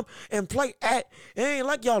to come and play at. It ain't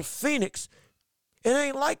like y'all Phoenix. It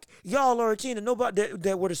ain't like y'all are a team that nobody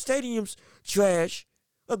that where the stadium's trash.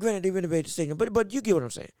 Well, granted, they renovated the stadium, but you get what I'm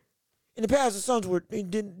saying. In the past, the Suns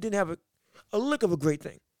didn't have a lick of a great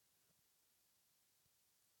thing.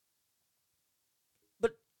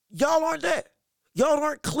 But y'all aren't that. Y'all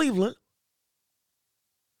aren't Cleveland.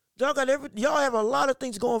 Y'all have a lot of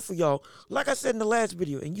things going for y'all. Like I said in the last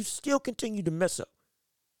video, and you still continue to mess up.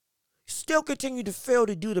 You still continue to fail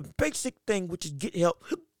to do the basic thing, which is get help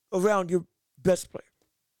around your best player.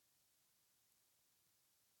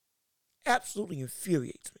 Absolutely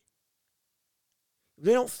infuriates me. If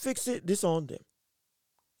they don't fix it, this on them.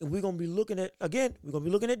 And we're gonna be looking at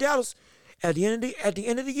Dallas at the end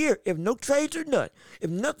of the year. If no trades are done,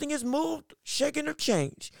 if nothing is moved, shaken, or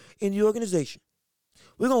changed in the organization,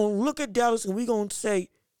 we're gonna look at Dallas and we're gonna say,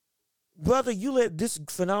 brother, you let this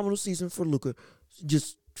phenomenal season for Luka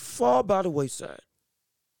just fall by the wayside.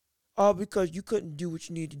 All because you couldn't do what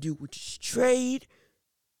you need to do, which is trade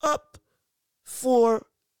up for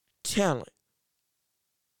talent.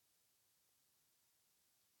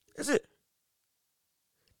 That's it.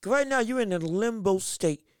 Right now, you're in a limbo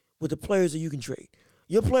state with the players that you can trade.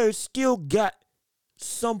 Your players still got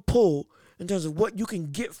some pull in terms of what you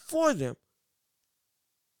can get for them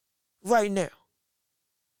right now.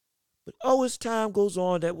 But as time goes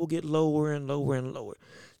on, that will get lower and lower and lower,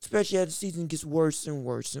 especially as the season gets worse and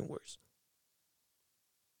worse and worse.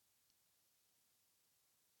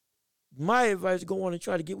 My advice is go on and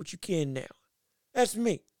try to get what you can now. That's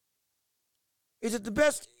me. Is it the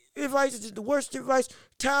best advice? Is it the worst advice?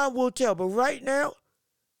 Time will tell. But right now,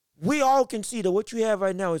 we all can see that what you have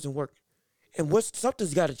right now isn't working. And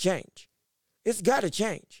something's got to change. It's got to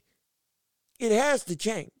change. It has to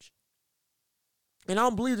change. And I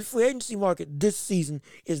don't believe the free agency market this season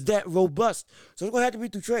is that robust. So it's going to have to be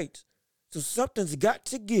through trades. So something's got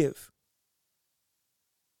to give.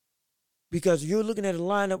 Because you're looking at a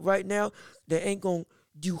lineup right now that ain't going to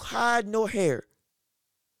do hide no hair.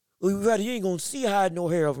 Or rather, you ain't going to see hide no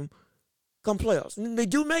hair of them come playoffs. And if they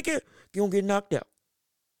do make it, you're going to get knocked out.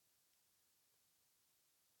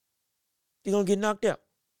 You're going to get knocked out.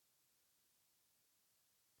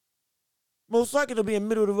 Most likely it'll be a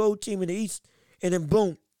middle-of-the-road team in the East, and then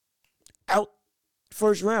boom, out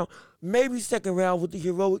first round. Maybe second round with the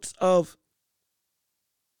heroics of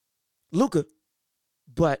Luka.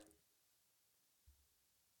 But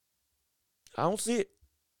I don't see it.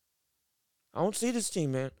 I don't see this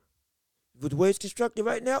team, man. With the way it's constructed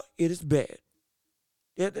right now, it is bad.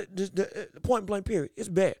 The point blank period. It's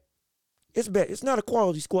bad. It's bad. It's not a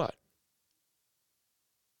quality squad.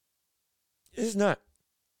 It's not.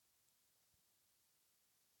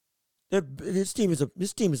 This team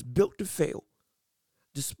is built to fail,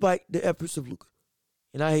 despite the efforts of Luka,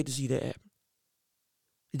 and I hate to see that happen.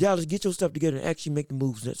 Dallas, get your stuff together and actually make the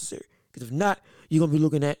moves necessary. Because if not, you're gonna be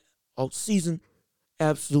looking at a season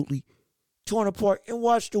absolutely torn apart and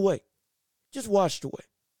washed away, just washed away,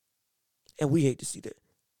 and we hate to see that.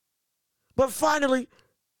 But finally,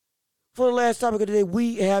 for the last topic of the day,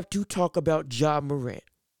 we have to talk about Ja Morant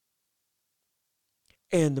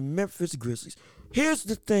and the Memphis Grizzlies. Here's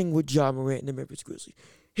the thing with Ja Morant and the Memphis Grizzlies.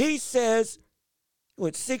 He says,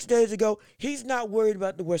 6 days ago, he's not worried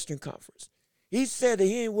about the Western Conference. He said that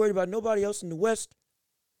he ain't worried about nobody else in the West.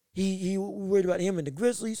 He worried about him and the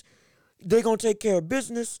Grizzlies. They're going to take care of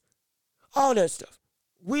business. All that stuff.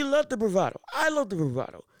 We love the bravado. I love the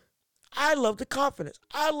bravado. I love the confidence.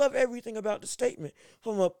 I love everything about the statement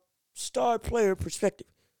from a star player perspective.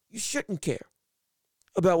 You shouldn't care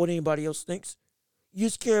about what anybody else thinks. You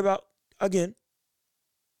just care about, again,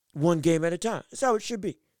 one game at a time. That's how it should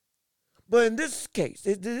be. But in this case,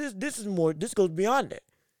 this is more, this goes beyond that.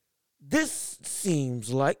 This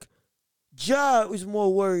seems like Ja is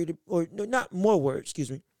more worried, or no, not more worried,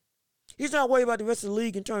 excuse me. He's not worried about the rest of the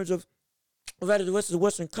league in terms of, rather the rest of the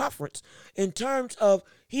Western Conference, in terms of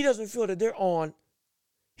he doesn't feel that they're on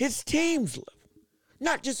his team's level.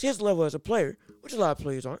 Not just his level as a player, which a lot of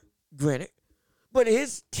players aren't, granted, but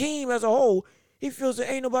his team as a whole, he feels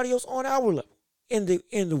there ain't nobody else on our level in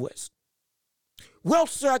the West. Well,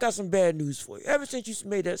 sir, I got some bad news for you. Ever since you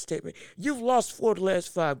made that statement, you've lost 4 of the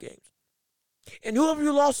last 5 games. And who have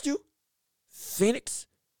you lost to? Phoenix,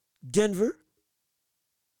 Denver,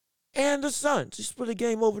 and the Suns. You split a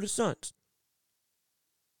game over the Suns.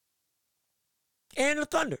 And the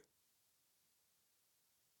Thunder.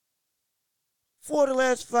 4 of the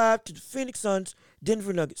last 5 to the Phoenix Suns,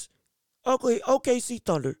 Denver Nuggets. Okay, OKC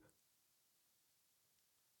Thunder.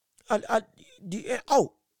 By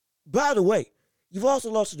the way, you've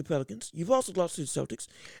also lost to the Pelicans. You've also lost to the Celtics.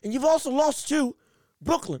 And you've also lost to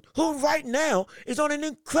Brooklyn, who right now is on an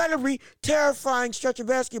incredibly terrifying stretch of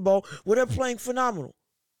basketball where they're playing phenomenal.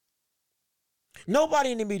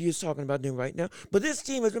 Nobody in the media is talking about them right now, but this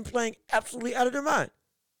team has been playing absolutely out of their mind.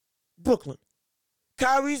 Brooklyn.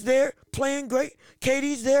 Kyrie's there, playing great.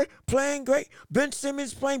 KD's there, playing great. Ben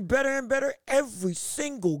Simmons playing better and better every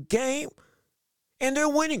single game. And they're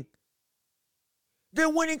winning. They're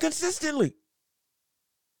winning consistently.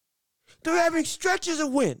 They're having stretches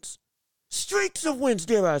of wins. Streaks of wins,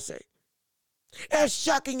 dare I say. As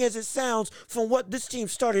shocking as it sounds from what this team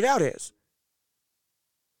started out as.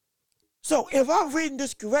 So if I'm reading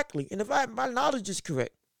this correctly, and if my knowledge is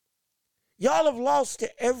correct, y'all have lost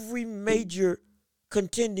to every major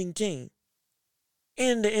contending team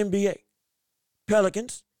in the NBA.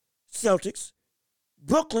 Pelicans, Celtics,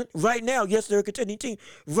 Brooklyn, right now, yes, they're a contending team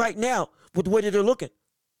right now with the way that they're looking.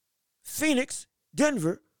 Phoenix,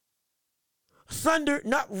 Denver, Thunder,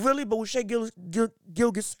 not really, but with Shai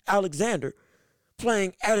Gilgeous-Alexander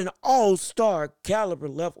playing at an all-star caliber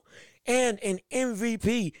level and an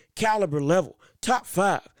MVP caliber level. Top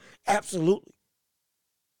 5, absolutely.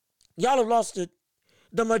 Y'all have lost to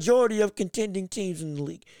the majority of contending teams in the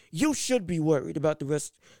league. You should be worried about the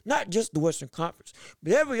rest, not just the Western Conference,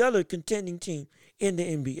 but every other contending team in the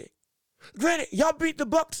NBA. Granted, y'all beat the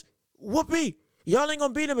Bucks. Whoopee. Y'all ain't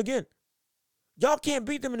gonna beat them again. Y'all can't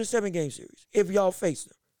beat them in a 7-game series if y'all face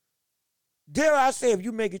them. Dare I say, if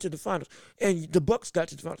you make it to the finals and the Bucks got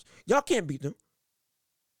to the finals, y'all can't beat them.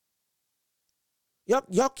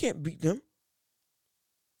 Y'all can't beat them.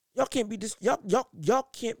 Y'all can't beat this. Y'all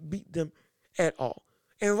can't beat them at all.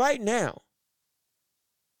 And right now,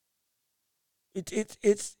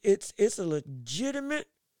 it's a legitimate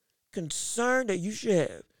concern that you should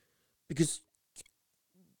have, because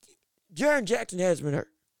Jaren Jackson has been hurt.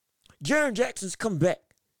 Jaren Jackson's come back.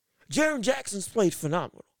 Jaren Jackson's played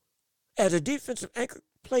phenomenal. As a defensive anchor,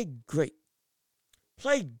 played great.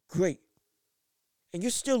 Played great. And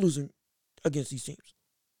you're still losing against these teams.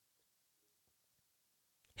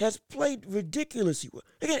 Has played ridiculously well.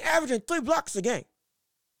 Again, averaging 3 blocks a game.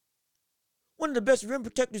 One of the best rim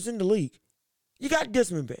protectors in the league. You got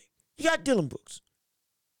Desmond Bain. You got Dylan Brooks.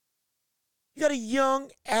 You got a young,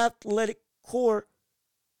 athletic core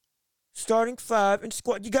starting 5 and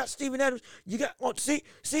squad. You got Steven Adams. You got,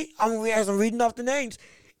 as I'm reading off the names,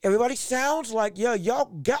 everybody sounds like, y'all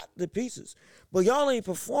got the pieces, but y'all ain't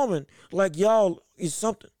performing like y'all is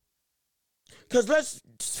something. Because let's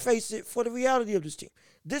face it, for the reality of this team,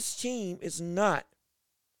 This team is not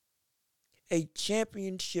a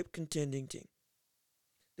championship contending team.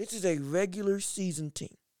 This is a regular season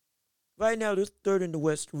team. Right now, they're third in the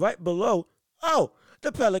West, right below,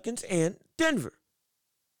 the Pelicans and Denver.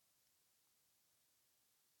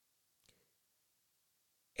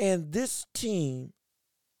 And this team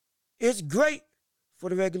is great for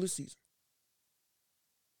the regular season.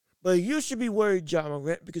 But you should be worried, Ja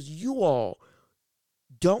Morant, because you all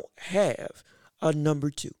don't have a number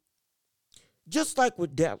 2. Just like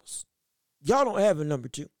with Dallas. Y'all don't have a number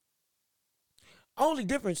 2. Only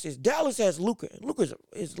difference is Dallas has Luka. And Luka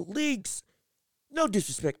is the league's, no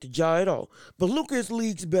disrespect to Ja at all, but Luka is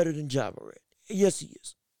league's better than Ja Morant. Yes, he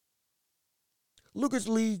is. Luka's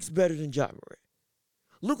league's better than Ja Morant.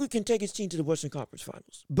 Luka can take his team to the Western Conference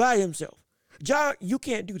Finals by himself. Ja, you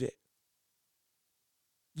can't do that.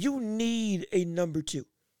 You need a number 2.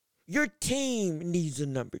 Your team needs a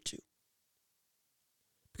number 2.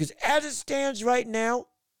 Because as it stands right now,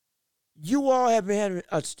 you all have been having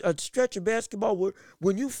a stretch of basketball where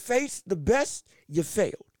when you face the best, you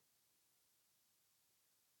failed.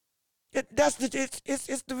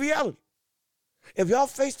 It's the reality. If y'all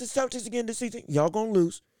face the Celtics again this season, y'all gonna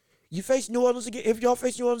lose. You face New Orleans again. If y'all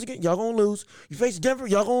face New Orleans again, y'all gonna lose. You face Denver,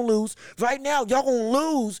 y'all gonna lose. Right now, y'all gonna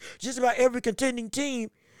lose just about every contending team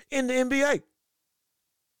in the NBA.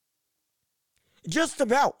 Just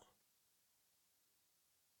about.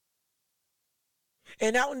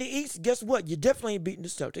 And out in the East, guess what? You definitely ain't beating the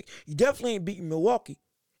Celtics. You definitely ain't beating Milwaukee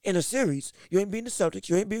in a series. You ain't beating the Celtics.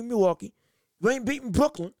 You ain't beating Milwaukee. You ain't beating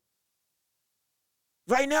Brooklyn.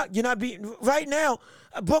 Right now, you're not beating. Right now,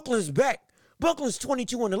 Brooklyn's back. Brooklyn's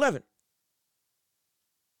 22-11.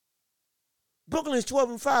 Brooklyn is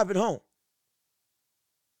 12-5 at home.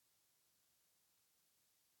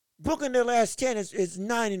 Brooklyn, their last 10 is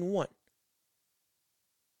 9-1.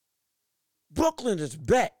 Brooklyn is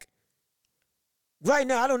back. Right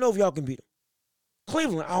now, I don't know if y'all can beat them.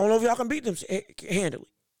 Cleveland, I don't know if y'all can beat them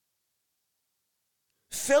handily.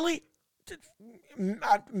 Philly,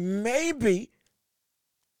 maybe,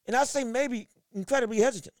 and I say maybe incredibly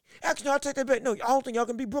hesitant. Actually, no, I'll take that back. No, I don't think y'all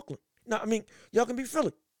can beat Brooklyn. No, I mean, y'all can beat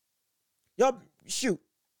Philly. Y'all, shoot.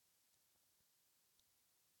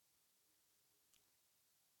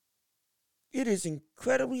 It is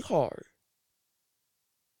incredibly hard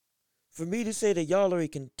for me to say that y'all are a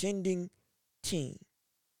contending team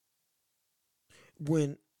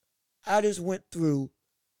when I just went through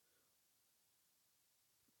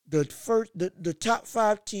the top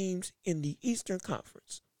 5 teams in the Eastern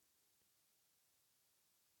Conference.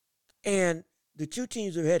 And the 2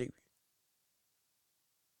 teams ahead of you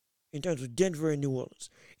in terms of Denver and New Orleans.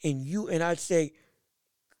 And I'd say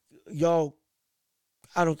y'all,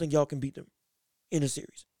 I don't think y'all can beat them in a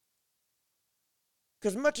series.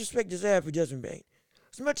 Because much respect as I have for Desmond Bain,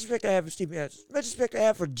 as much respect I have for Stephen Adams, as much respect I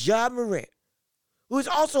have for Ja Morant, who is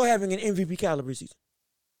also having an MVP caliber season.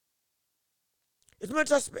 As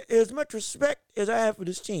much respect as I have for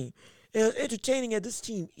this team, as entertaining as this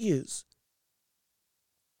team is,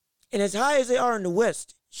 and as high as they are in the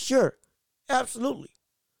West, sure, absolutely.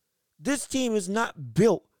 This team is not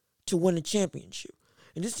built to win a championship.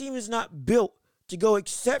 And this team is not built to go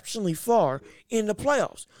exceptionally far in the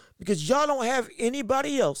playoffs. Because y'all don't have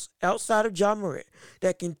anybody else outside of Ja Morant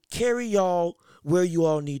that can carry y'all where you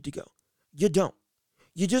all need to go. You don't.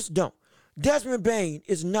 You just don't. Desmond Bain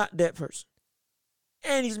is not that person.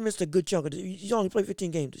 And he's missed a good chunk of this. He's only played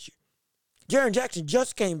 15 games this year. Jaren Jackson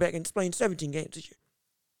just came back and playing 17 games this year.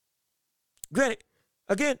 Granted,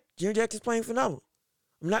 again, Jaren Jackson's playing phenomenal.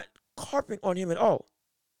 I'm not harping on him at all.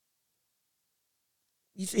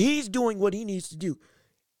 He's doing what he needs to do.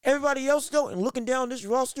 Everybody else, though, and looking down this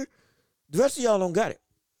roster, the rest of y'all don't got it.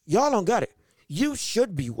 Y'all don't got it. You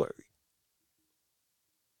should be worried.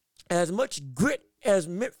 As much grit as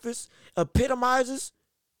Memphis epitomizes,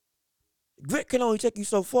 grit can only take you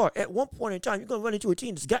so far. At one point in time, you're going to run into a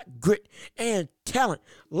team that's got grit and talent,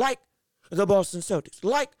 like the Boston Celtics,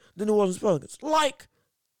 like the New Orleans Pelicans, like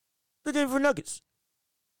the Denver Nuggets.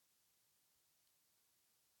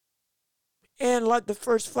 And like the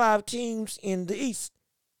first 5 teams in the East.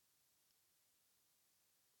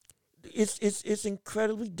 It's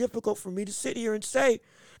incredibly difficult for me to sit here and say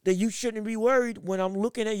that you shouldn't be worried when I'm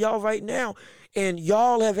looking at y'all right now and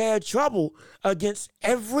y'all have had trouble against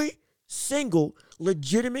every single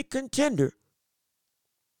legitimate contender.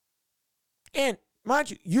 And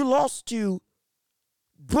mind you, you lost to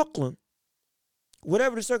Brooklyn,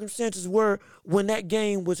 whatever the circumstances were when that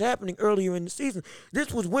game was happening earlier in the season.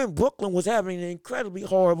 This was when Brooklyn was having an incredibly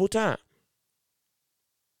horrible time.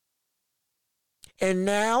 And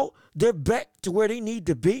now they're back to where they need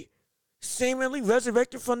to be. seemingly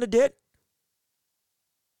resurrected from the dead.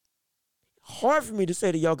 Hard for me to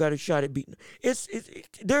say that y'all got a shot at beating them.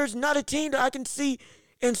 There's not a team that I can see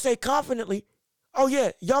and say confidently, oh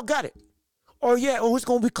yeah, y'all got it. Or yeah, it's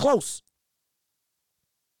going to be close.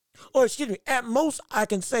 Or excuse me, at most I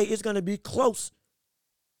can say it's going to be close.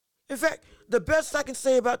 In fact, the best I can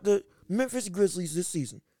say about the Memphis Grizzlies this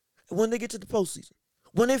season, when they get to the postseason,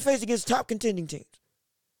 when they face against top contending teams,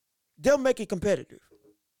 they'll make it competitive.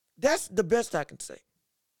 That's the best I can say.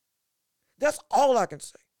 That's all I can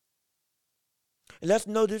say. And that's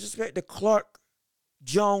no disrespect to Clark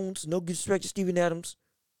Jones, no disrespect to Steven Adams.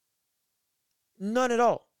 None at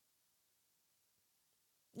all.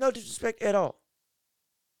 No disrespect at all.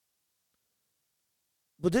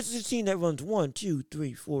 But this is a team that runs 1, 2,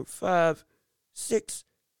 3, 4, 5, 6,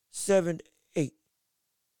 7, 8.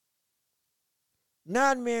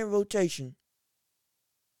 9-man rotation.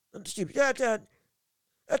 Stupid.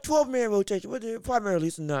 A 12-man rotation. Primarily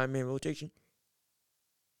it's a 9-man rotation.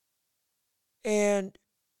 And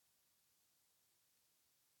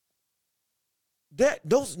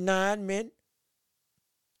those 9 men,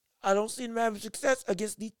 I don't see them having success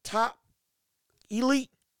against the top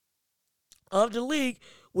elite of the league,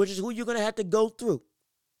 which is who you're going to have to go through.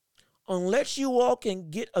 Unless you all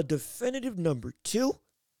can get a definitive number 2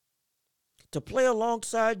 to play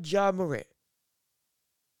alongside Ja Morant.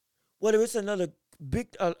 Whether it's another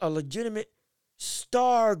a legitimate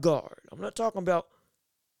star guard. I'm not talking about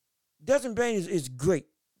Desmond Bane is great.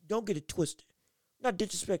 Don't get it twisted. Not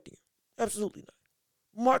disrespecting him. Absolutely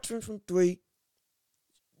not. Marksman from 3.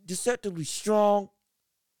 Deceptively strong.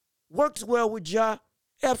 Works well with Ja.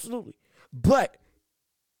 Absolutely. But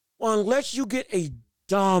unless you get a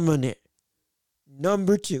dominant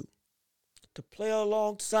number 2 to play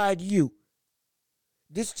alongside you,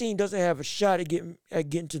 this team doesn't have a shot at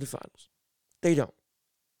getting to the finals. They don't.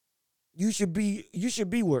 You should be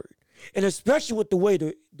worried. And especially with the way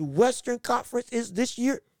the Western Conference is this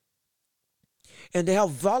year and how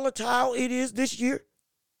volatile it is this year.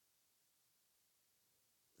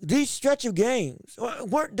 These stretch of games,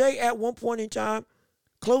 weren't they at one point in time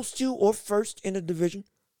close to or first in the division?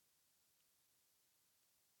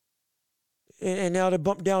 And now they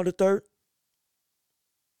bumped down to third.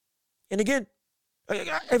 And again,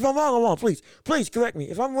 if I'm wrong, I'm wrong. Please correct me.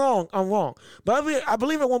 If I'm wrong, I'm wrong. But I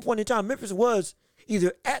believe at one point in time, Memphis was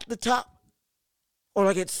either at the top or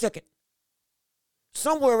like at second.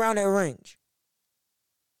 Somewhere around that range.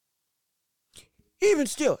 Even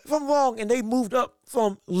still, if I'm wrong and they moved up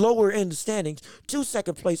from lower in the standings to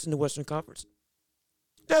second place in the Western Conference,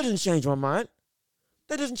 that doesn't change my mind.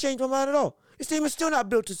 That doesn't change my mind at all. This team is still not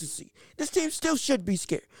built to succeed. This team still should be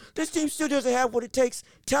scared. This team still doesn't have what it takes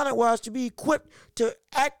talent-wise to be equipped to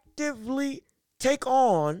actively take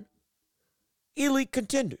on elite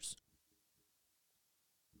contenders.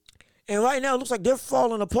 And right now, it looks like they're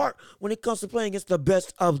falling apart when it comes to playing against the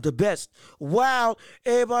best of the best, while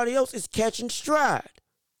everybody else is catching stride.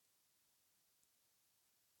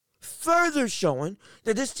 Further showing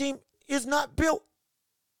that this team is not built.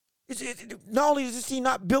 Not only is this team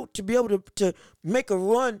not built to be able to make a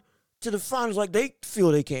run to the finals like they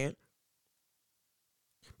feel they can,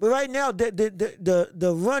 but right now,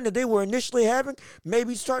 the run that they were initially having may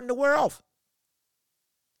be starting to wear off.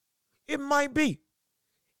 It might be.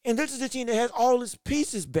 And this is a team that has all its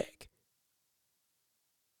pieces back.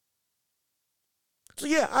 So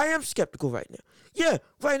yeah, I am skeptical right now. Yeah,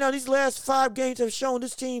 right now these last 5 games have shown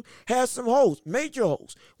this team has some holes, major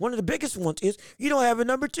holes. One of the biggest ones is you don't have a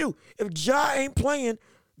number 2. If Ja ain't playing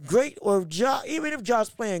great, or if even if Ja's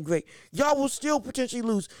playing great, y'all will still potentially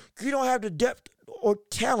lose because you don't have the depth or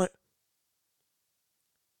talent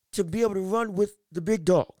to be able to run with the big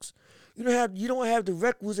dogs. You don't have the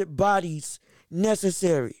requisite bodies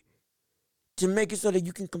necessary to make it so that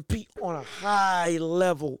you can compete on a high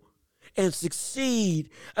level and succeed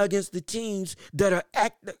against the teams that are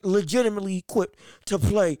legitimately equipped to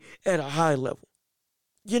play at a high level.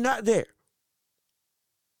 You're not there.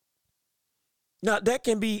 Now, that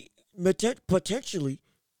can be potentially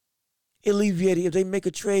alleviated if they make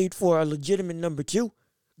a trade for a legitimate number 2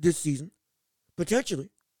 this season. Potentially.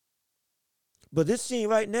 But this team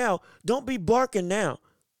right now, don't be barking now.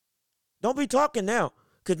 Don't be talking now.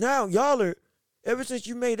 Because now y'all are, ever since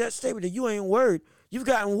you made that statement that you ain't worried, you've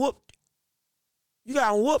gotten whooped. You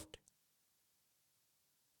gotten whooped.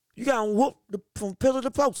 You gotten whooped from pillar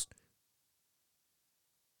to post.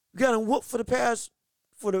 You gotten whooped for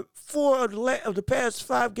the 4 of the past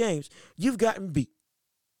 5 games. You've gotten beat.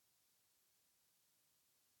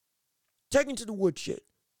 Taken to the woodshed.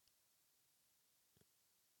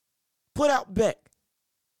 Put out back.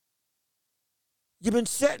 You've been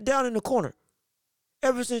sat down in the corner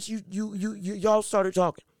ever since y'all started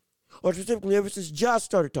talking. Or specifically ever since Josh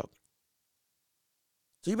started talking.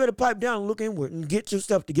 So you better pipe down and look inward and get your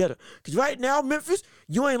stuff together. Because right now, Memphis,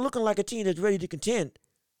 you ain't looking like a team that's ready to contend.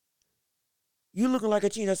 You looking like a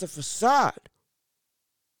team that's a facade.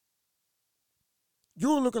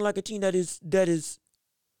 You're looking like a team that is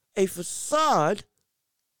a facade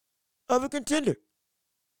of a contender.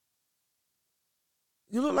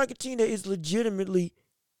 You look like a team that is legitimately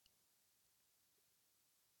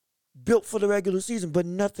built for the regular season, but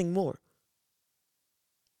nothing more.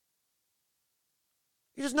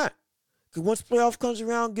 You're just not. Because once playoff comes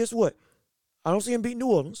around, guess what? I don't see him beating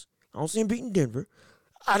New Orleans. I don't see him beating Denver.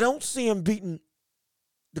 I don't see him beating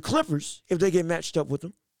the Clippers if they get matched up with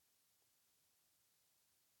them.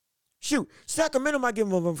 Shoot, Sacramento might give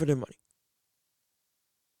them a run for their money.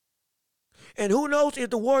 And who knows if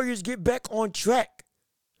the Warriors get back on track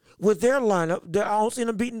with their lineup. I don't see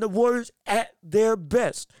them beating the Warriors at their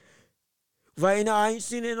best. Right now, I ain't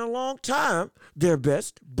seen it in a long time, their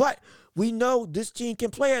best. But we know this team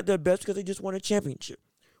can play at their best because they just won a championship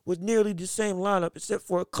with nearly the same lineup except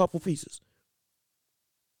for a couple pieces.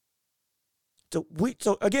 So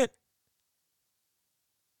again,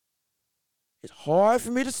 it's hard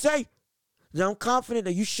for me to say that I'm confident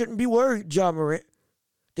that you shouldn't be worried, Ja Morant,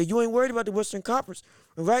 that you ain't worried about the Western Conference.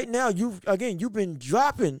 And right now, you've been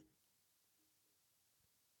dropping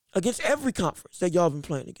against every conference that y'all been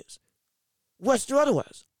playing against, West or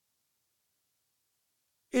otherwise.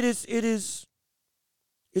 It's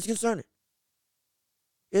concerning.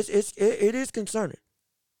 It is concerning.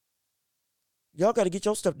 Y'all got to get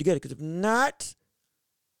your stuff together, because if not,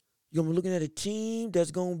 you're going to be looking at a team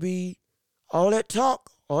that's going to be all that talk,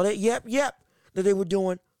 all that yap that they were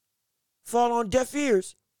doing fall on deaf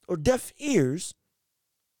ears. Because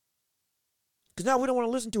now we don't want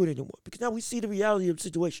to listen to it anymore, because now we see the reality of the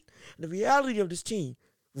situation. And the reality of this team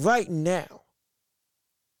right now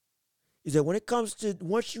is that when it comes to,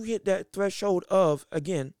 once you hit that threshold of,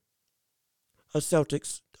 again, a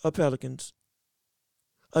Celtics, a Pelicans,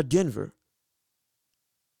 a Denver,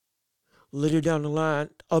 later down the line,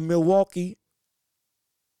 a Milwaukee,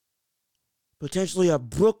 potentially a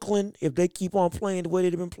Brooklyn if they keep on playing the way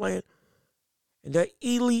they've been playing, and that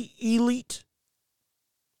elite,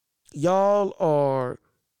 y'all are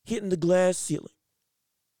hitting the glass ceiling.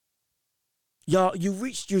 Y'all, you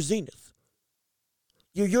reached your zenith.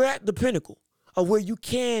 You're at the pinnacle of where you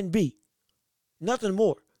can be. Nothing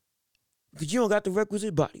more. Because you don't got the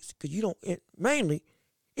requisite bodies. Because you don't, mainly,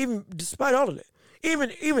 even despite all of that,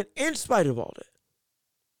 even in spite of all that,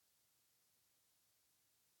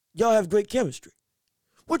 y'all have great chemistry,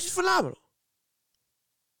 which is phenomenal.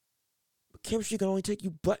 But chemistry can only take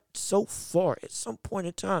you but so far. At some point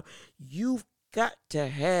in time, you've got to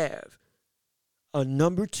have a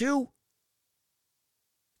number two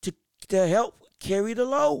to help carry the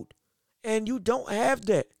load. And you don't have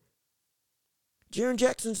that. Jaren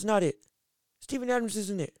Jackson's not it. Steven Adams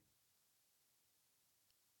isn't it.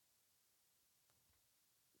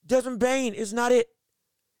 Desmond Bane is not it.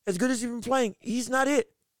 As good as he's been playing, he's not it.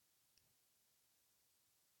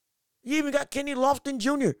 You even got Kenny Lofton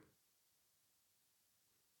Jr.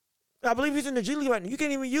 I believe he's in the G League right now. You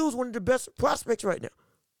can't even use one of the best prospects right now.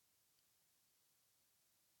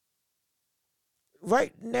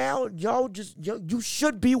 Right now, you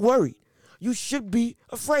should be worried. You should be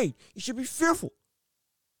afraid. You should be fearful.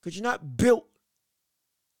 Because you're not built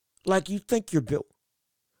like you think you're built.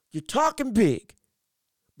 You're talking big,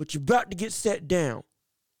 but you're about to get set down.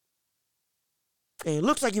 And it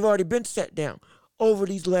looks like you've already been set down over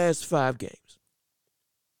these last 5 games.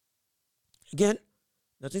 Again,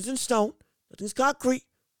 nothing's in stone, nothing's concrete,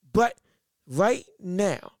 but right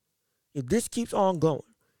now, if this keeps on going,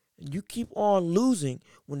 and you keep on losing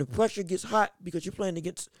when the pressure gets hot because you're playing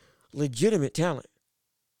against legitimate talent,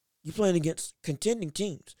 you're playing against contending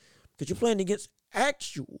teams, because you're playing against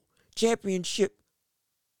actual championship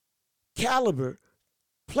caliber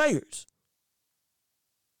players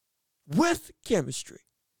with chemistry.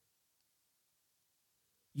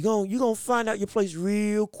 You're gonna find out your place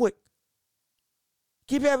real quick.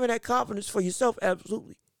 Keep having that confidence for yourself,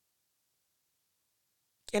 absolutely.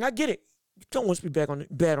 And I get it. You don't want to be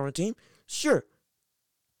bad on a team. Sure.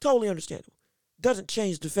 Totally understandable. Doesn't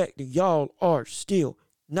change the fact that y'all are still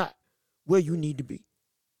not where you need to be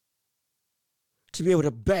to be able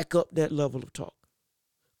to back up that level of talk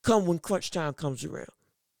come when crunch time comes around.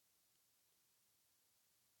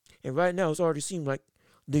 And right now, it's already seemed like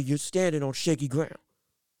that you're standing on shaky ground.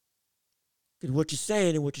 Because what you're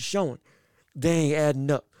saying and what you're showing, they ain't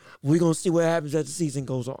adding up. We're going to see what happens as the season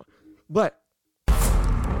goes on. But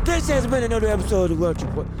This has been another episode of the Welch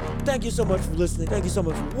Report. Thank you so much for listening. Thank you so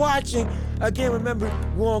much for watching. Again, remember,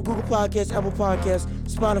 we're on Google Podcasts, Apple Podcasts,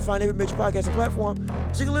 Spotify, and every major podcasting platform.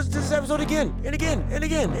 So you can listen to this episode again, and again, and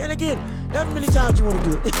again, and again. However many times you want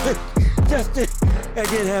to do it. Just to,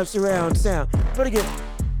 again, have surround sound. But again,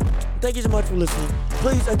 thank you so much for listening.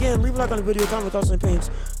 Please, again, leave a like on the video, comment, thoughts, and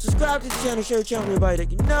opinions. Subscribe to the channel, share the channel with everybody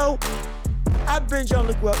that you know. I've been John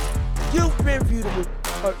Luke Welch. You've been beautiful.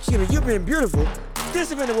 You've been beautiful. This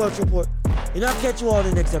has been the Welch Report, and I'll catch you all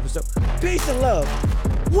in the next episode. Peace and love.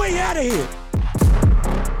 We out of here.